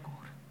die dekor.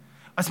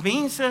 As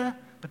mense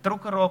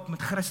betrokke raak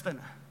met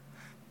Christene,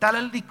 tel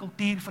hulle die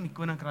kultuur van die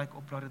koninkryk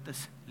op, dat dit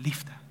is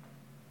liefde.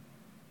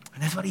 En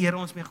dis wat die Here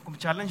ons mee gekom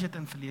challenge het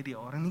in verlede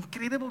jaar. En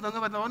incredible dinge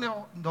wat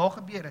daar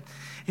gebeur het.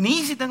 En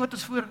hier is die ding wat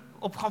ons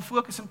op gaan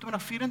fokus in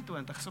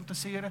 2024, is om te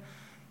sê,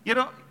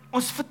 Here,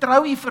 ons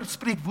vertrou U vir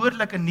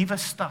spreekwoordelik 'n nuwe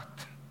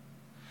stad.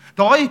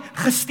 Daai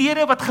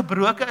gestede wat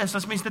gebroken is,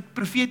 as mens dit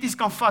profeties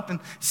kan vat en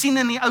sien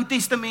in die Ou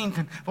Testament,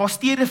 en waar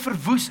stede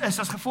verwoes is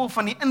as gevolg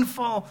van die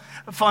inval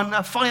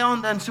van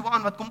vyande en so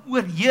aan wat kom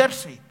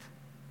oorheers het.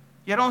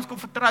 Here, ons kom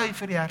vertrou U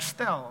vir die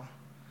herstel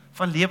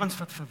van lewens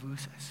wat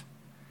verwoes is.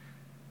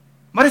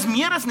 Maar is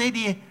meer as net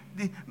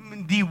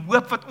die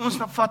hoop wat ons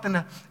nou vat,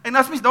 en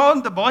as mens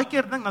daar baie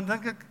keer dink,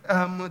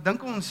 dan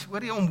dink ons,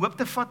 hoor jy, om hoop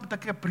te vat, met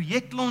ek 'n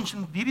projek launch,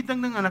 en hierdie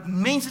ding, en ek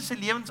mense se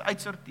lewens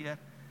uitsorteer,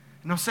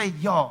 en dan sê,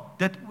 ja,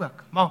 dit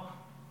ook, maar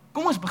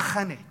kom ons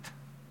begin het,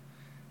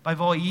 by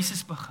waar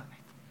Jesus begin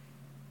het,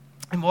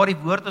 en waar die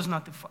woord ons na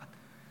toe vat,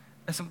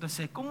 is om te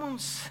sê, kom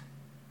ons,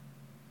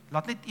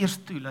 laat net eers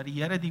toe, laat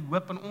die Here die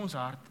hoop in ons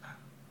harte,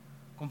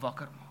 kom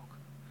wakker maak.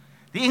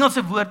 Die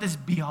Engelse woord is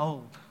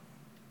behold.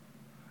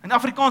 In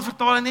Afrikaans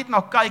vertaling net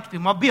na kyk toe,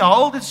 maar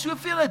behold is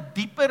soveel 'n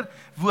dieper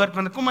woord,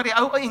 want dit kom uit die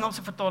ou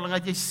Engelse vertaling,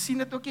 dat jy sien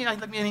dit ook nie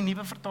eintlik meer in die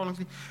nuwe vertalings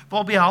nie,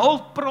 waar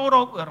behold praat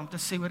daaroor, om te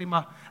sê, hoorie,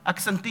 maar ek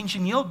is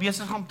intentioneel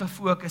besig om te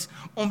fokus,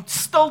 om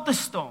stil te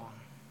staan,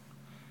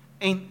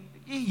 en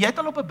jy het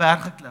al op 'n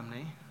berg geklim,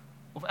 nee?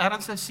 Of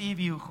ergens 'n sea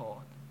view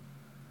gehad,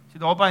 as jy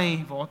daar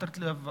by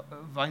Waterkloof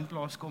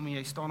wynplaas kom, en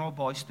jy staan al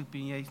baie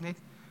stoepie, en jy is net,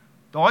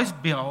 daar is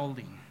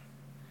beholding,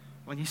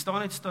 want jy staan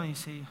net staan en jy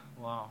sê,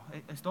 wow,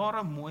 is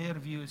daar 'n mooier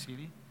view as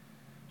hierdie?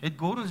 Het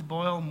Gordons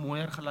Bay al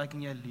mooier gelyk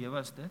in jou lewe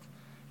as dit?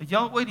 Het jy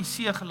al ooit die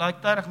see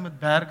gelyktydig met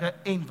berge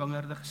en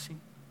wingerde gesien?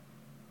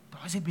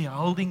 Daar is 'n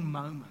beholding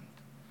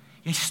moment.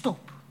 Jy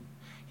stop,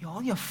 jy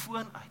haal jou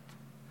foon uit,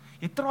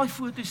 jy traai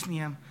foto's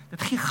neem,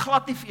 dit gee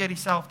glad nie vir jou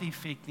dieselfde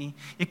effek nie,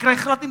 jy kry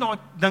glad nie daai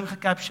ding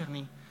gecapture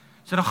nie,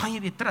 so dan gaan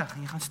jy weer terug,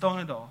 en jy gaan staan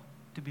net daar,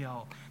 te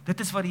behold. Dit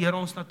is wat die Here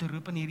ons na toe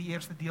roep in hierdie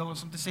eerste deel,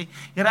 ons om te sê,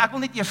 Here, ek wil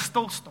net eers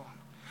stil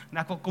staan, en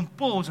ek wil kom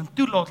pause en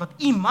toelaat,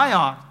 dat U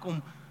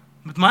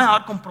met my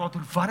hart kom praat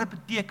oor wat dit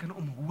beteken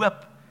om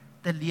hoop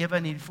te lewe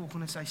in hierdie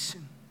volgende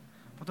seisoen.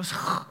 Want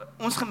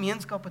ons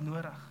gemeenskap het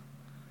nodig,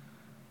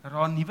 dat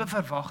daar 'n nuwe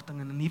verwagting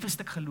en 'n nuwe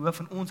stuk geloof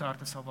in ons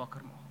harte sal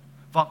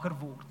wakker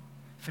word,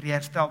 vir die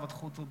herstel wat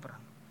God wil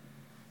bring.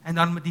 En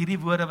dan met hierdie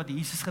woorde wat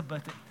Jesus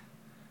gebid het,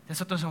 dis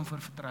wat ons hom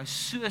voor vertrou,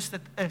 soos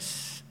dit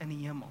is in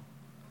die hemel,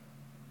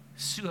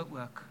 so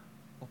ook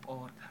op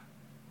aarde.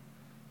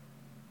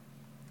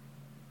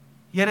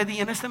 Here, die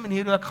enigste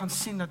manier hoe ek gaan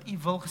sien dat U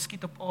wil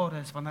geskied op aarde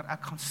is, wanneer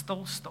ek gaan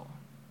stil staan,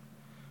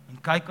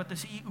 en kyk wat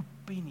is U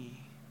opinie,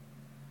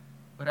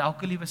 oor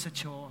elke liewe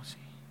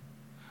situasie,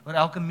 oor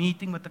elke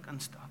meeting wat ek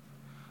instap,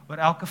 oor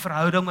elke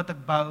verhouding wat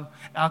ek bou,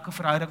 elke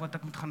verhouding wat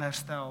ek moet gaan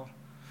herstel,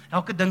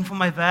 elke ding van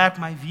my werk,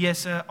 my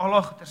wese,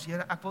 alle goeders,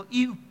 Here, ek wil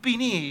U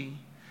opinie hê,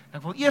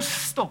 ek wil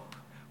eers stop,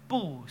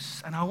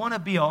 pause and I want to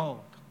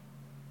behold.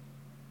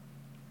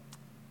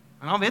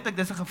 En dan weet ek,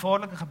 dis 'n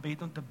gevaarlike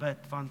gebed om te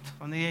bid, want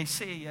wanneer jy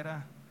sê,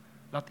 Here,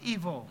 laat U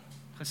wil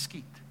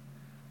geskied,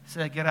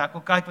 sê ek, Here, ek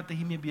wil kyk wat U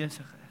hiermee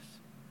besig is.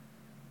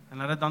 En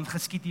laat dit dan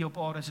geskied hier op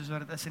aarde, soos wat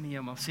dit is in die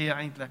hemel, sê jy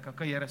eintlik,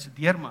 okay, Here, so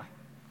deur my,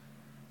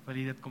 wil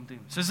U dit kom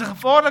doen. So dis 'n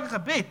gevaarlike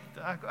gebed.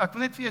 Ek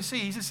wil net vir jou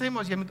sê, Jesus sê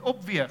mos, jy moet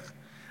opweeg,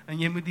 en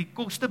jy moet die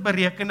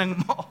kosteberekening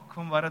maak,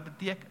 van wat dit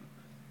beteken.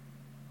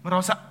 Maar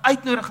daar's 'n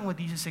uitnodiging wat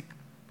Jesus sê,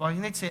 waar hy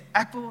net sê,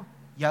 ek wil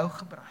jou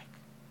gebruik.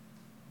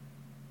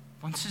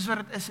 Want soos wat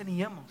dit is in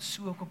die hemel,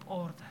 so ook op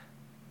aarde.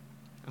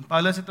 En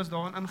Paulus het ons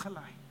daarin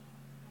ingelei.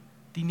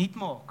 Die nuut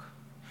maak.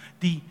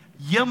 Die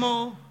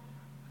hemel,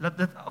 laat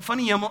dit van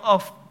die hemel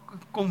af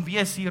kom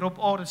wees hier op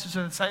aarde, soos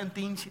dit sy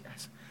intensie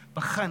is.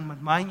 Begin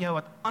met my en jou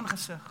wat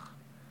aangesig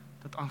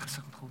tot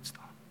aangesig met God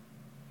staan.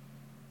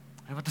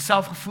 En wat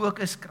self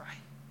gefokus kry.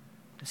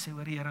 Te sê,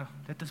 hoor Here,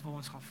 dit is waar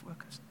ons gaan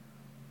fokus.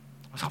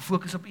 Ons gaan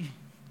fokus op U.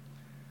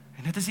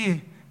 En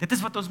dit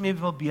is wat ons mee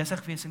wil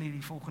besig wees in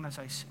hierdie volgende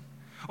seisoen.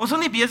 Ons wil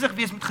nie besig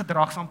wees met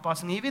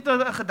gedragsaanpassing. Jy weet,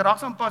 'n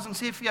gedragsaanpassing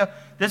sê vir jou,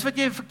 dis wat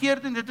jy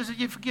verkeerd doen, dit is wat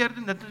jy verkeerd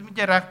doen, dit is wat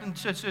jy reg doen,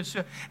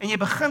 so. En jy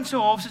begin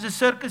so half soos 'n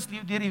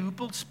sirkusleeu deur die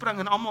hoepel spring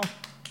en almal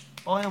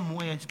baie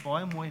mooi, hy's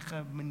baie mooi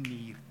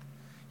gemanierd.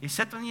 Jy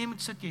sit wanneer jy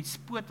moet sit, jy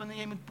spoot wanneer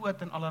jy moet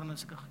poot en allerlei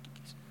sulke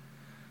goedjies.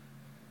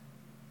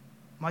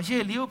 Maar as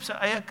jy 'n leeu op sy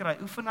eie kry,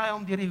 oefen hy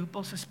om deur die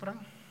hoepel te spring?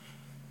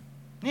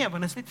 Nee,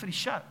 want dit is net vir die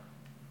show.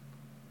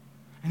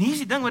 En hier is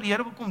die ding wat die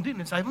Here wil kom doen,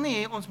 is hy wil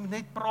nie hê ons moet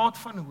net praat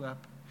van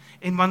hoop.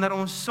 En wanneer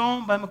ons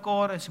saam by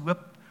mekaar is,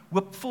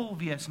 hoopvol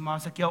wees, maar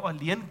as ek jou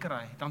alleen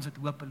kry, dan is dit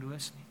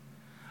hopeloos nie.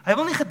 Hy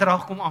wil nie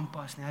gedrag kom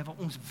aanpas nie, hy wil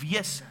ons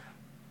wese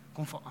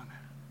kom verander.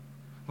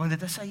 Want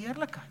dit is sy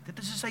heerlikheid, dit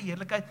is hoe sy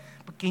heerlikheid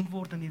bekend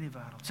word in hierdie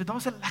wêreld. So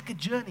daar's 'n lekker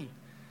journey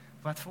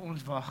wat vir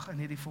ons wag in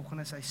hierdie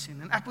volgende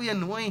seisoen. En ek wil jou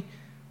nooi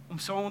om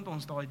saam met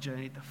ons daai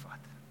journey te vat.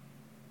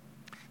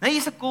 Nou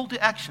hier's 'n call to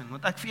action,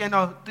 wat ek vir jou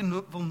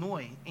nou wil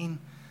nooi, en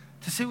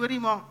te sê, hoorie,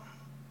 maar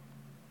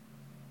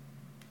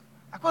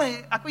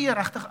Ek wil jou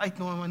regtig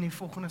uitnooi om in die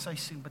volgende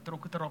seisoen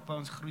betrokke te raak by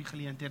ons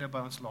groeigeleenthede, by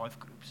ons live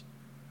groups.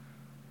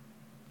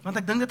 Want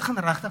ek dink dit gaan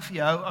regtig vir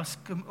jou,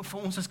 vir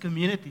ons as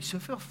community,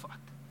 soveel vat.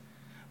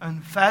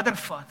 En verder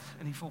vat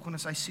in die volgende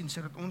seisoen,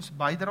 sodat ons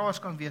bydraers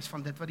kan wees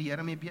van dit wat die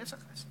Here mee besig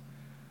is.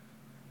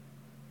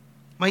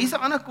 Maar hier's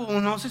 'n ander call,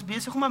 en ons is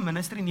besig om 'n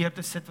ministry neer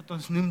te sit wat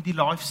ons noem die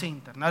Life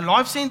Center. Nou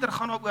Life Center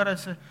gaan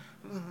daaroor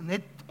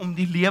net om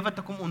die lewe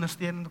te kom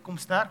ondersteun en te kom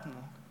sterk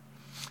maak.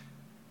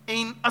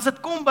 En as dit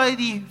kom by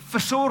die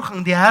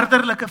versorging, die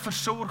herderlike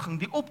versorging,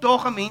 die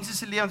opdaag in mense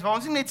se lewens, waar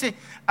ons nie net sê,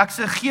 ek's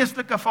 'n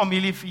geestelike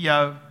familie vir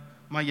jou,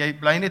 maar jy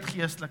bly net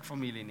geestelik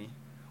familie nie.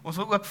 Ons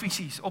wil ook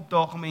fisies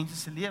opdaag in mense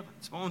se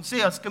lewens. Waar ons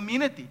sê as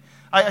community,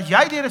 as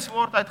jy deur 'n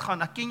swaar tyd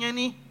gaan, ek ken jou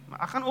nie,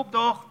 maar ek gaan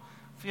opdaag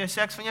vir jou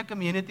seks van jou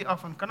community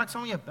af, en kan ek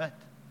saam met jou bid.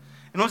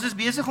 En ons is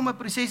besig om 'n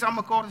proses aan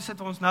mekaar te sit,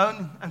 waar ons nou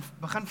in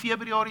begin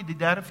Februarie, die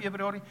 3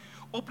 Februarie,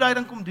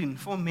 opleiding kom doen,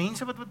 vir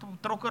mense wat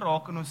betrokke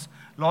raak in ons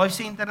live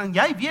center, en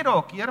jy weet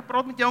dalk, die Here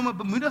praat met jou om 'n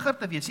bemoediger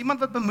te wees, iemand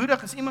wat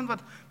bemoedig is, iemand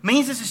wat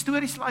mense se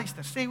stories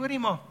luister, sê, hoorie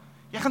maar,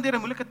 jy gaan deur 'n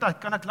moeilike tyd,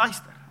 kan ek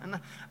luister?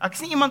 En ek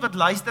is nie iemand wat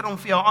luister om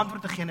vir jou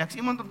antwoord te gee, ek is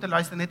iemand om te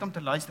luister, net om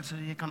te luister,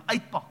 sodat jy kan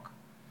uitpak,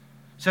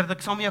 sodat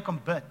ek saam met jou kan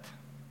bid,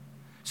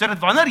 sodat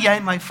wanneer jy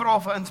my vra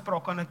vir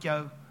inspraak, kan ek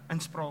jou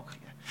inspraak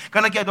gee.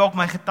 Kan ek jou dalk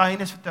my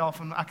getuienis vertel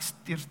van ek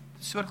steur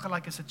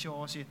soortgelyke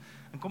situasie,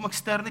 en kom ek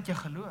stir net jou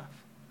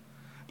geloof.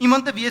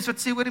 Iemand te wees wat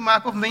sê, hoorie, maar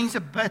ek wil mense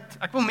bid,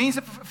 ek wil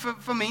mense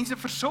vir mense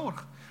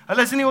versorg.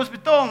 Hulle is in die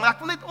hospitaal, maar ek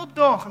wil net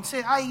opdaag en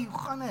sê, hey, hoe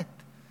gaan dit?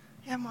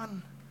 Ja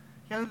man,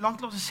 jou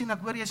lanklaas sien,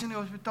 ek hoor jy is in die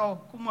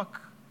hospitaal, kom ek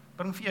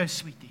bring vir jou 'n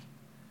sweetie.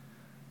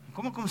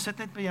 Kom sit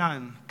net by jou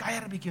en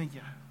kuier 'n bietjie met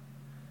jou.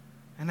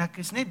 En ek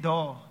is net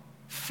daar,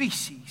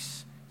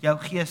 fisies, jou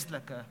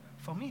geestelike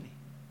familie.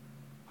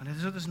 Want dit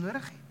is wat ons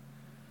nodig het.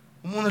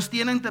 Om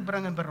ondersteuning te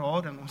bring en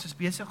berading. Ons is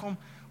besig om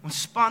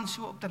ons span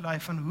so op te lei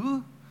van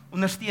hoe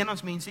ondersteun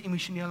ons mense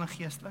emosioneel en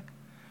geestelik.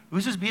 Hoe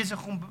is ons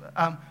besig om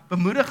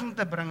bemoediging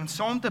te bring en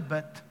saam te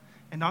bid.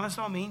 En dan is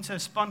daar mense, 'n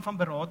span van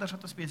beraders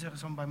wat ons besig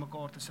is om by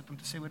mekaar te sit om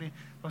te sê, hoorie,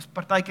 daar's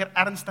partykeer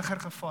ernstiger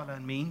gevalle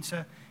en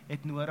mense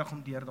het nodig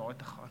om deur daai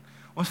te gaan.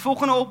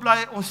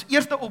 Ons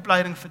eerste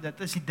opleiding vir dit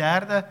is die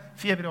 3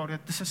 Februarie,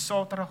 dit is 'n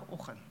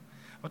Saterdagoggend,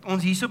 wat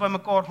ons hierso by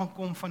mekaar gaan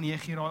kom van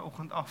 9:00 daai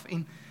oggend af.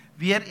 En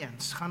weer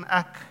eens gaan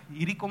ek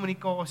hierdie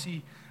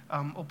kommunikasie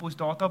op ons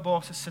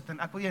database sit, en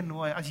ek wil jou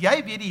nooi, as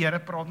jy weet die Here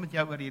praat met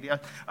jou oor hierdie,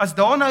 as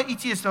daar nou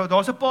ietsie is,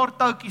 daar's 'n paar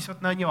toutjies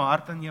wat nou in jou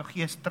hart en jou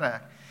gees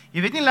trek.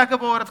 Jy weet nie lekker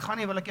waar dit gaan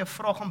nie, wil ek jou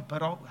vra gaan bid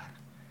daaroor.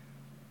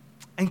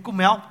 En kom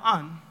help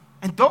aan.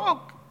 En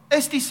dalk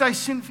is die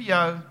seisoen vir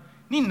jou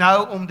nie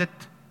nou om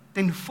dit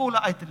ten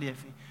volle uit te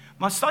leef nie,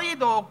 maar sal jy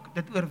dalk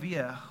dit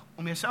oorweeg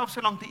om jouself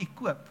so lank te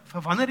equip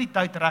vir wanneer die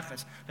tyd reg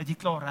is, dat jy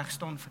klaar reg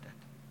staan vir dit.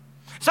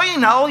 Sal jy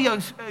nou al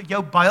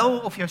jou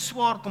byl of jou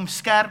swaard kom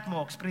skerp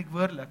maak,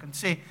 spreekwoordelik, en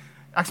sê,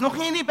 ek's nog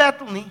nie in die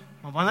battle nie,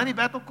 maar wanneer die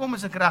battle kom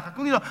is ek reg. Ek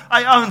wil nie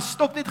ouens,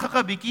 stop net gou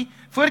 'n bietjie,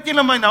 voordat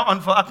julle my nou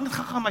aanval, ek moet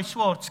gou my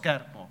swaard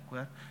skerp maak,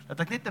 hoor. dat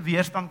ek net 'n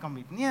weerstand kan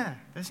bied. Nee,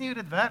 dis nie hoe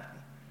dit werk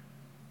nie.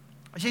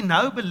 As jy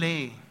nou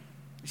belê,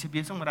 is jy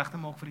besig om reg te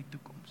maak vir die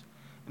toekoms.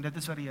 En dit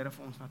is wat die Here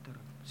vir ons na toe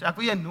roep. So ek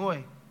wil jou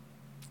nooi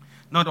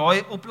na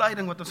daai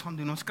opleiding wat ons gaan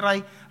doen. Ons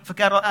kry vir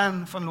Karel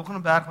Ann van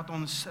Loggenberg wat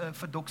ons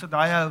vir Dr.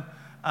 Dayo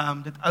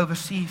dit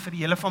oversee vir die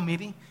hele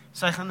familie.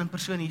 Sy gaan in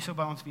persoon hierso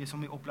by ons wees om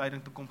die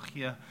opleiding te kom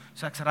gee.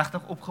 So ek's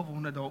regtig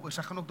opgewonde daaroor.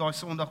 Sy gaan ook daai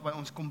Sondag by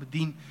ons kom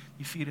bedien,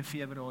 die 4de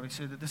Februarie.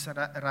 So dit is 'n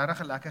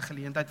regtig 'n lekker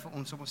geleentheid vir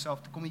ons om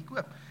onsself te kom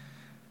equip.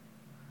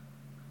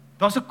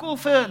 Daar's 'n call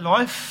vir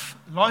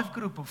live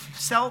groep of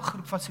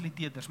selgroep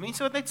fasiliteerders.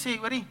 Mense wat net sê,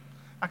 hoorie,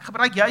 ek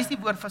gebruik juist die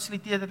woord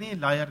fasiliteerder nie 'n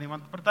leier nie,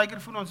 want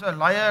partykeer voel ons 'n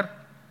leier,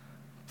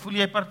 voel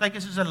jy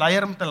partykeer soos 'n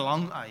leier met 'n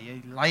lang ei.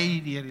 Jy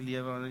lei deur die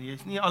lewe,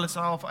 jy's nie alles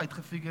self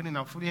uitgefigure nie,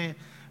 dan voel jy,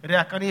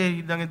 ek kan nie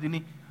hierdie dinge doen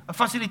nie. 'n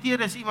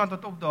Fasiliteerder is iemand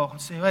wat opdaag en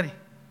sê, hoorie,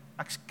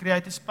 ek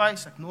create 'n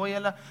space, ek nooi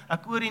julle,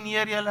 ek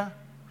koördineer julle,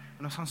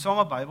 en ons gaan saam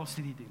 'n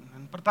Bybelstudie doen.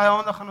 En party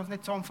aande gaan ons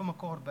net saam vir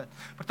mekaar bid.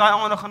 Party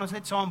aande gaan ons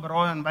net saam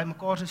braai en by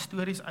mekaar se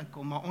stories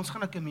uitkom, maar ons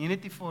gaan 'n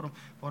community vorm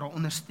waar daar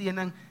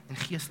ondersteuning en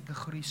geestelike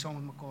groei saam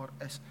met mekaar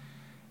is.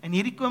 En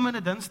hierdie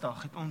komende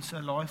Dinsdag het ons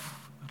 'n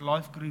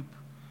live groep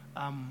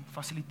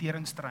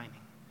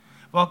fasiliteringstraining,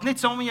 waar ek net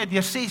saam met jou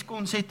deur 6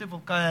 konsepte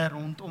wil kuier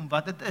rondom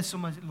wat dit is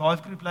om 'n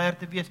live groep leier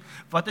te wees.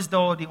 Wat is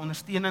daar die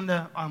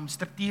ondersteunende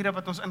strukture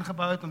wat ons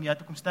ingebou het om jou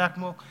te kom sterk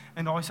maak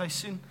in daai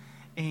seisoen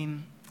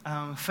en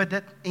vir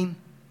dit, en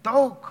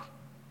dalk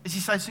is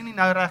die seisoen nie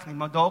nou reg nie,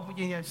 maar dalk moet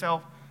jy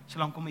jouself so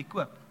lank om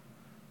equip.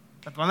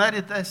 Dat wanneer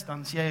dit is,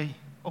 dan is jy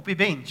op die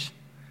bench.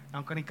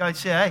 Dan kan die coach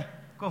sê, hey,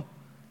 kom,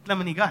 klim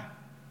in die guy.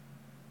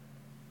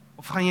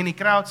 Of gaan jy in die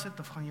crowd sit,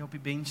 of gaan jy op die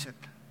bench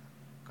sit.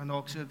 Kan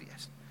dalk so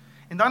wees.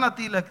 En dan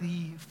natuurlik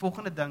die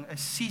volgende ding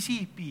is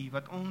CCEP,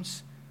 wat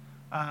ons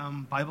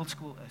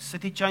Bybelskool is,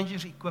 City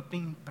Changers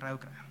Equipping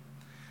Program.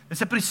 Dit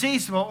is 'n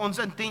proses waar ons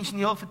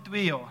intentioneel vir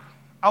 2 jaar,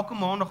 elke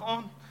maandag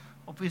aand,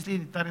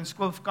 obviously tydens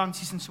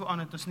skoolvakansies en so aan,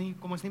 het ons nie,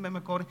 kom ons nie by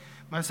mekaar nie,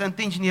 maar dit is 'n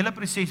intentionele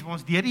proses waar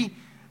ons deur die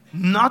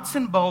nuts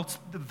and bolts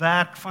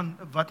werk van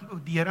wat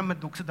die Here met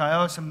Dr.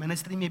 Dayo se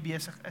ministry mee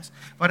besig is,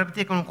 wat dit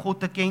beteken om God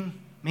te ken,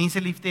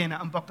 mense lief te hê en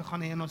 'n impak te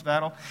gaan hê in ons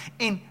wêreld,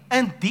 en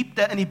in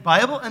diepte in die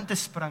Bybel in te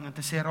spring en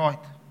te sê,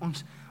 right,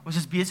 ons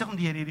is besig om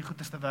deur hierdie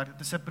goeie te werk.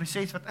 Dit is 'n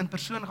proses wat in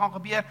persoon gaan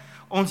gebeur.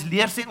 Ons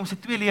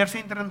het 2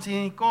 leersentrums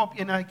in die Kaap,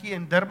 een uitjie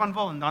in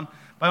Durbanville, en dan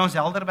by ons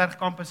Helderberg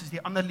kampus is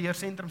die ander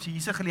leersentrum. So hier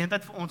is 'n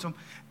geleentheid vir ons om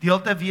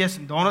deel te wees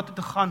en daarna toe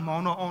te gaan,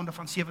 maandag aande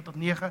van 7 tot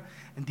 9,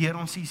 en deur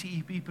ons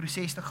CCEP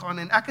proses te gaan.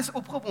 En ek is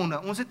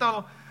opgewonde. Ons het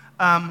al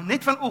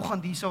net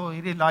vanoggend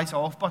hierdie lys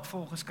halfpad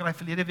vol geskryf.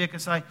 Verlede week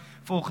is hy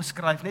vol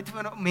geskryf. Net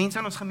vir mense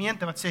in ons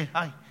gemeente wat sê,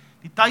 hey,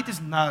 die tyd is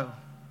nou.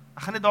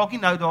 Ek gaan dit dalk nie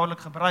nou dadelik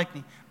gebruik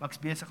nie, maar ek is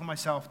besig om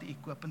myself te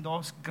equip, en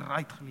daar's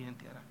great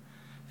geleenthede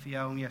vir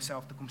jou om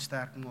jouself te kom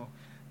sterk maak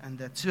in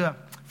dit. So,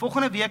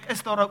 volgende week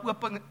is daar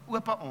 'n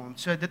oop aand.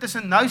 So, dit is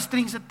 'n no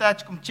strings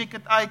attached, kom check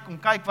dit uit, kom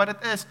kyk wat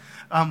dit is,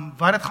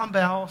 wat dit gaan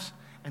behels,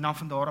 en dan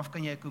van daar af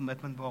kan jy 'n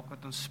commitment maak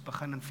wat ons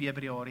begin in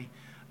Februarie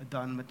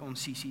dan met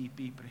ons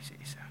CCEP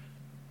prosesse.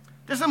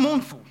 Dit is 'n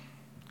mondvol,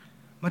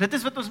 maar dit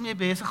is wat ons mee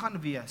besig gaan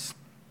wees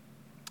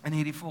in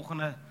hierdie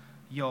volgende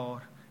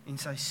jaar en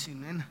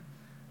seisoen. En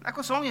ek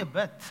wil saam met jou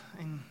bid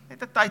en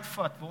net 'n tyd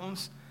vat waar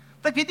ons,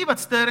 ek weet nie wat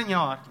stir in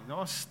jou hart nie.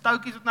 Daar's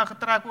touwtjies wat nou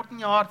getrek word in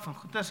jou hart van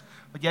goeders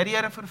wat jy die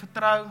Here vir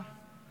vertrou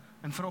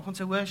in vanoggend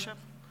se worship.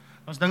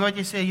 Daar's dinge wat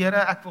jy sê, Here,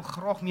 ek wil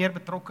graag meer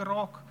betrokke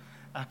raak.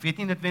 Ek weet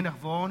nie noodwendig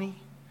waar nie,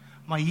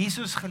 maar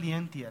Jesus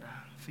geleenthede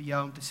vir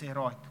jou om te sê,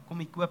 right, kom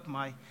equip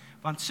my,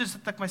 want soos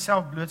dat ek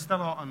myself blootstel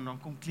daaraan, dan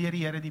kom kleer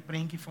die Here die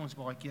prentjie vir ons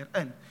baie keer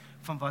in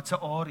van watse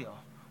area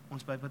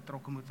ons by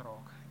betrokke moet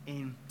raak.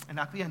 En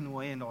ek wil jou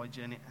nooi in daai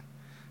journey in.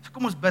 So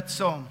kom ons bid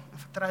saam en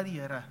vertrou die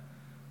Here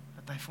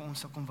dat hy vir ons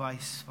sal kom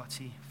wys wat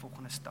sy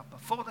volgende stappe.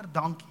 Vader,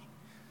 dankie.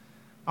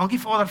 Dankie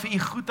Vader vir u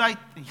goedheid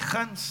en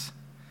guns.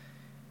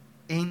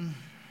 En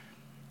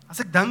as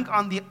ek dink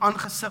aan die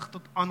aangesig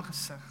tot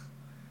aangesig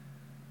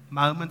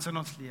moments in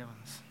ons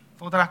lewens,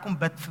 Vader, ek kom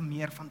bid vir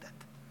meer van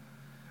dit.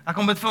 Ek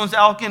kom bid vir ons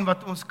elkeen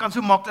wat ons kan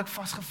so maklik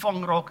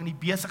vasgevang raak in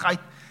die besigheid,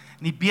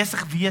 in die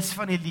besig wees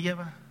van die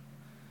lewe.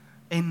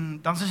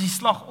 En dan is die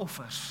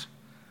slagoffers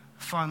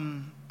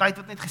van tyd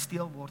wat net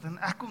gesteel word. En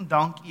ek kom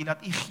dank u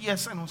dat u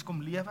Gees in ons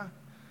kom lewe.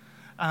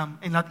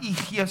 En dat u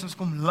Gees ons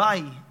kom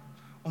lei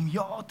om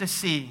ja te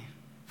sê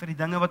vir die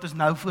dinge wat ons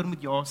nou voor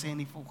moet ja sê in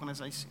die volgende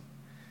seisoen.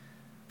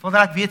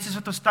 Vader, ek weet soos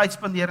wat ons tyd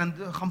spandeer en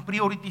gaan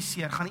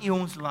prioritiseer, gaan u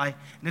ons lei.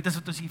 En dit is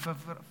wat ons hier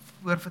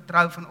voor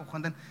vertrou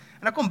vanoggend.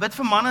 En ek kom bid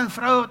vir manne en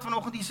vroue wat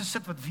vanoggend hier so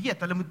sit, wat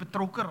weet, hulle moet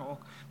betrokke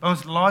raak. By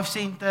ons life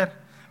center,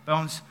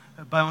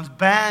 by ons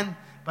band,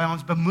 by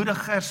ons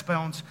bemoedigers,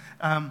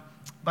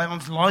 by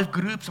ons live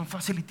groups om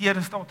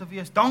fasiliteerders daar te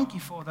wees.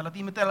 Dankie Vader, dat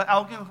u met hulle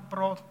elkeen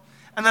gepraat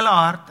in hulle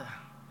harte.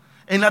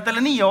 En dat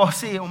hulle nie ja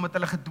sê omdat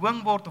hulle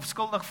gedwing word of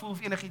skuldig voel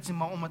of enigiets nie,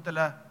 maar omdat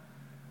hulle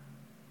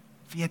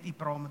weet u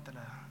praat met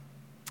hulle.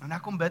 En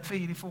ek kom bid vir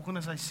hierdie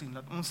volgende seisoen,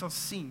 dat ons sal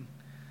sien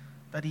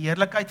dat die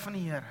heerlikheid van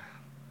die Here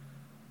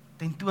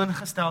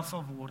tentoongestel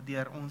sal word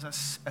deur ons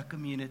as 'n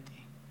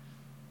community.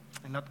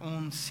 En laat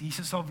ons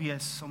Jesus sal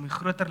wees om die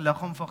groter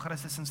liggaam van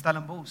Christus in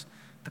Stellenbosch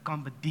te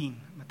kan bedien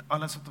met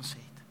alles wat ons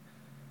het.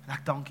 En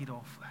ek dank U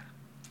daarvoor.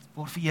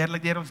 Word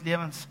verheerlik deur ons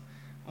lewens.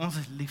 Ons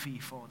is lief vir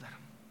U, Vader.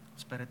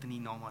 Ons bid dit in U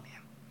naam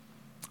alleen.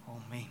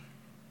 Amen.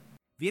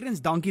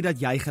 Weerens dankie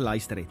dat jy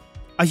geluister het.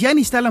 As jy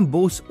in die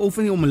Stellenbosch of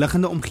in die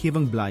omliggende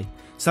omgewing bly,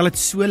 sal dit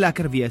so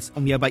lekker wees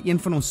om jou by een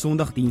van ons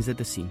Sondagdienste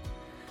te sien.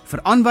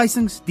 Vir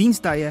aanwysings,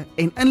 dienstye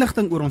en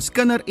inligting oor ons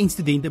kinder- en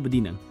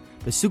studentebediening,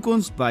 besoek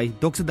ons by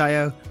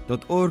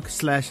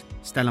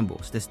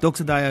doxadio.org/Stellenbosch. Dis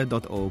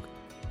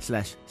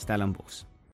doxadio.org/Stellenbosch.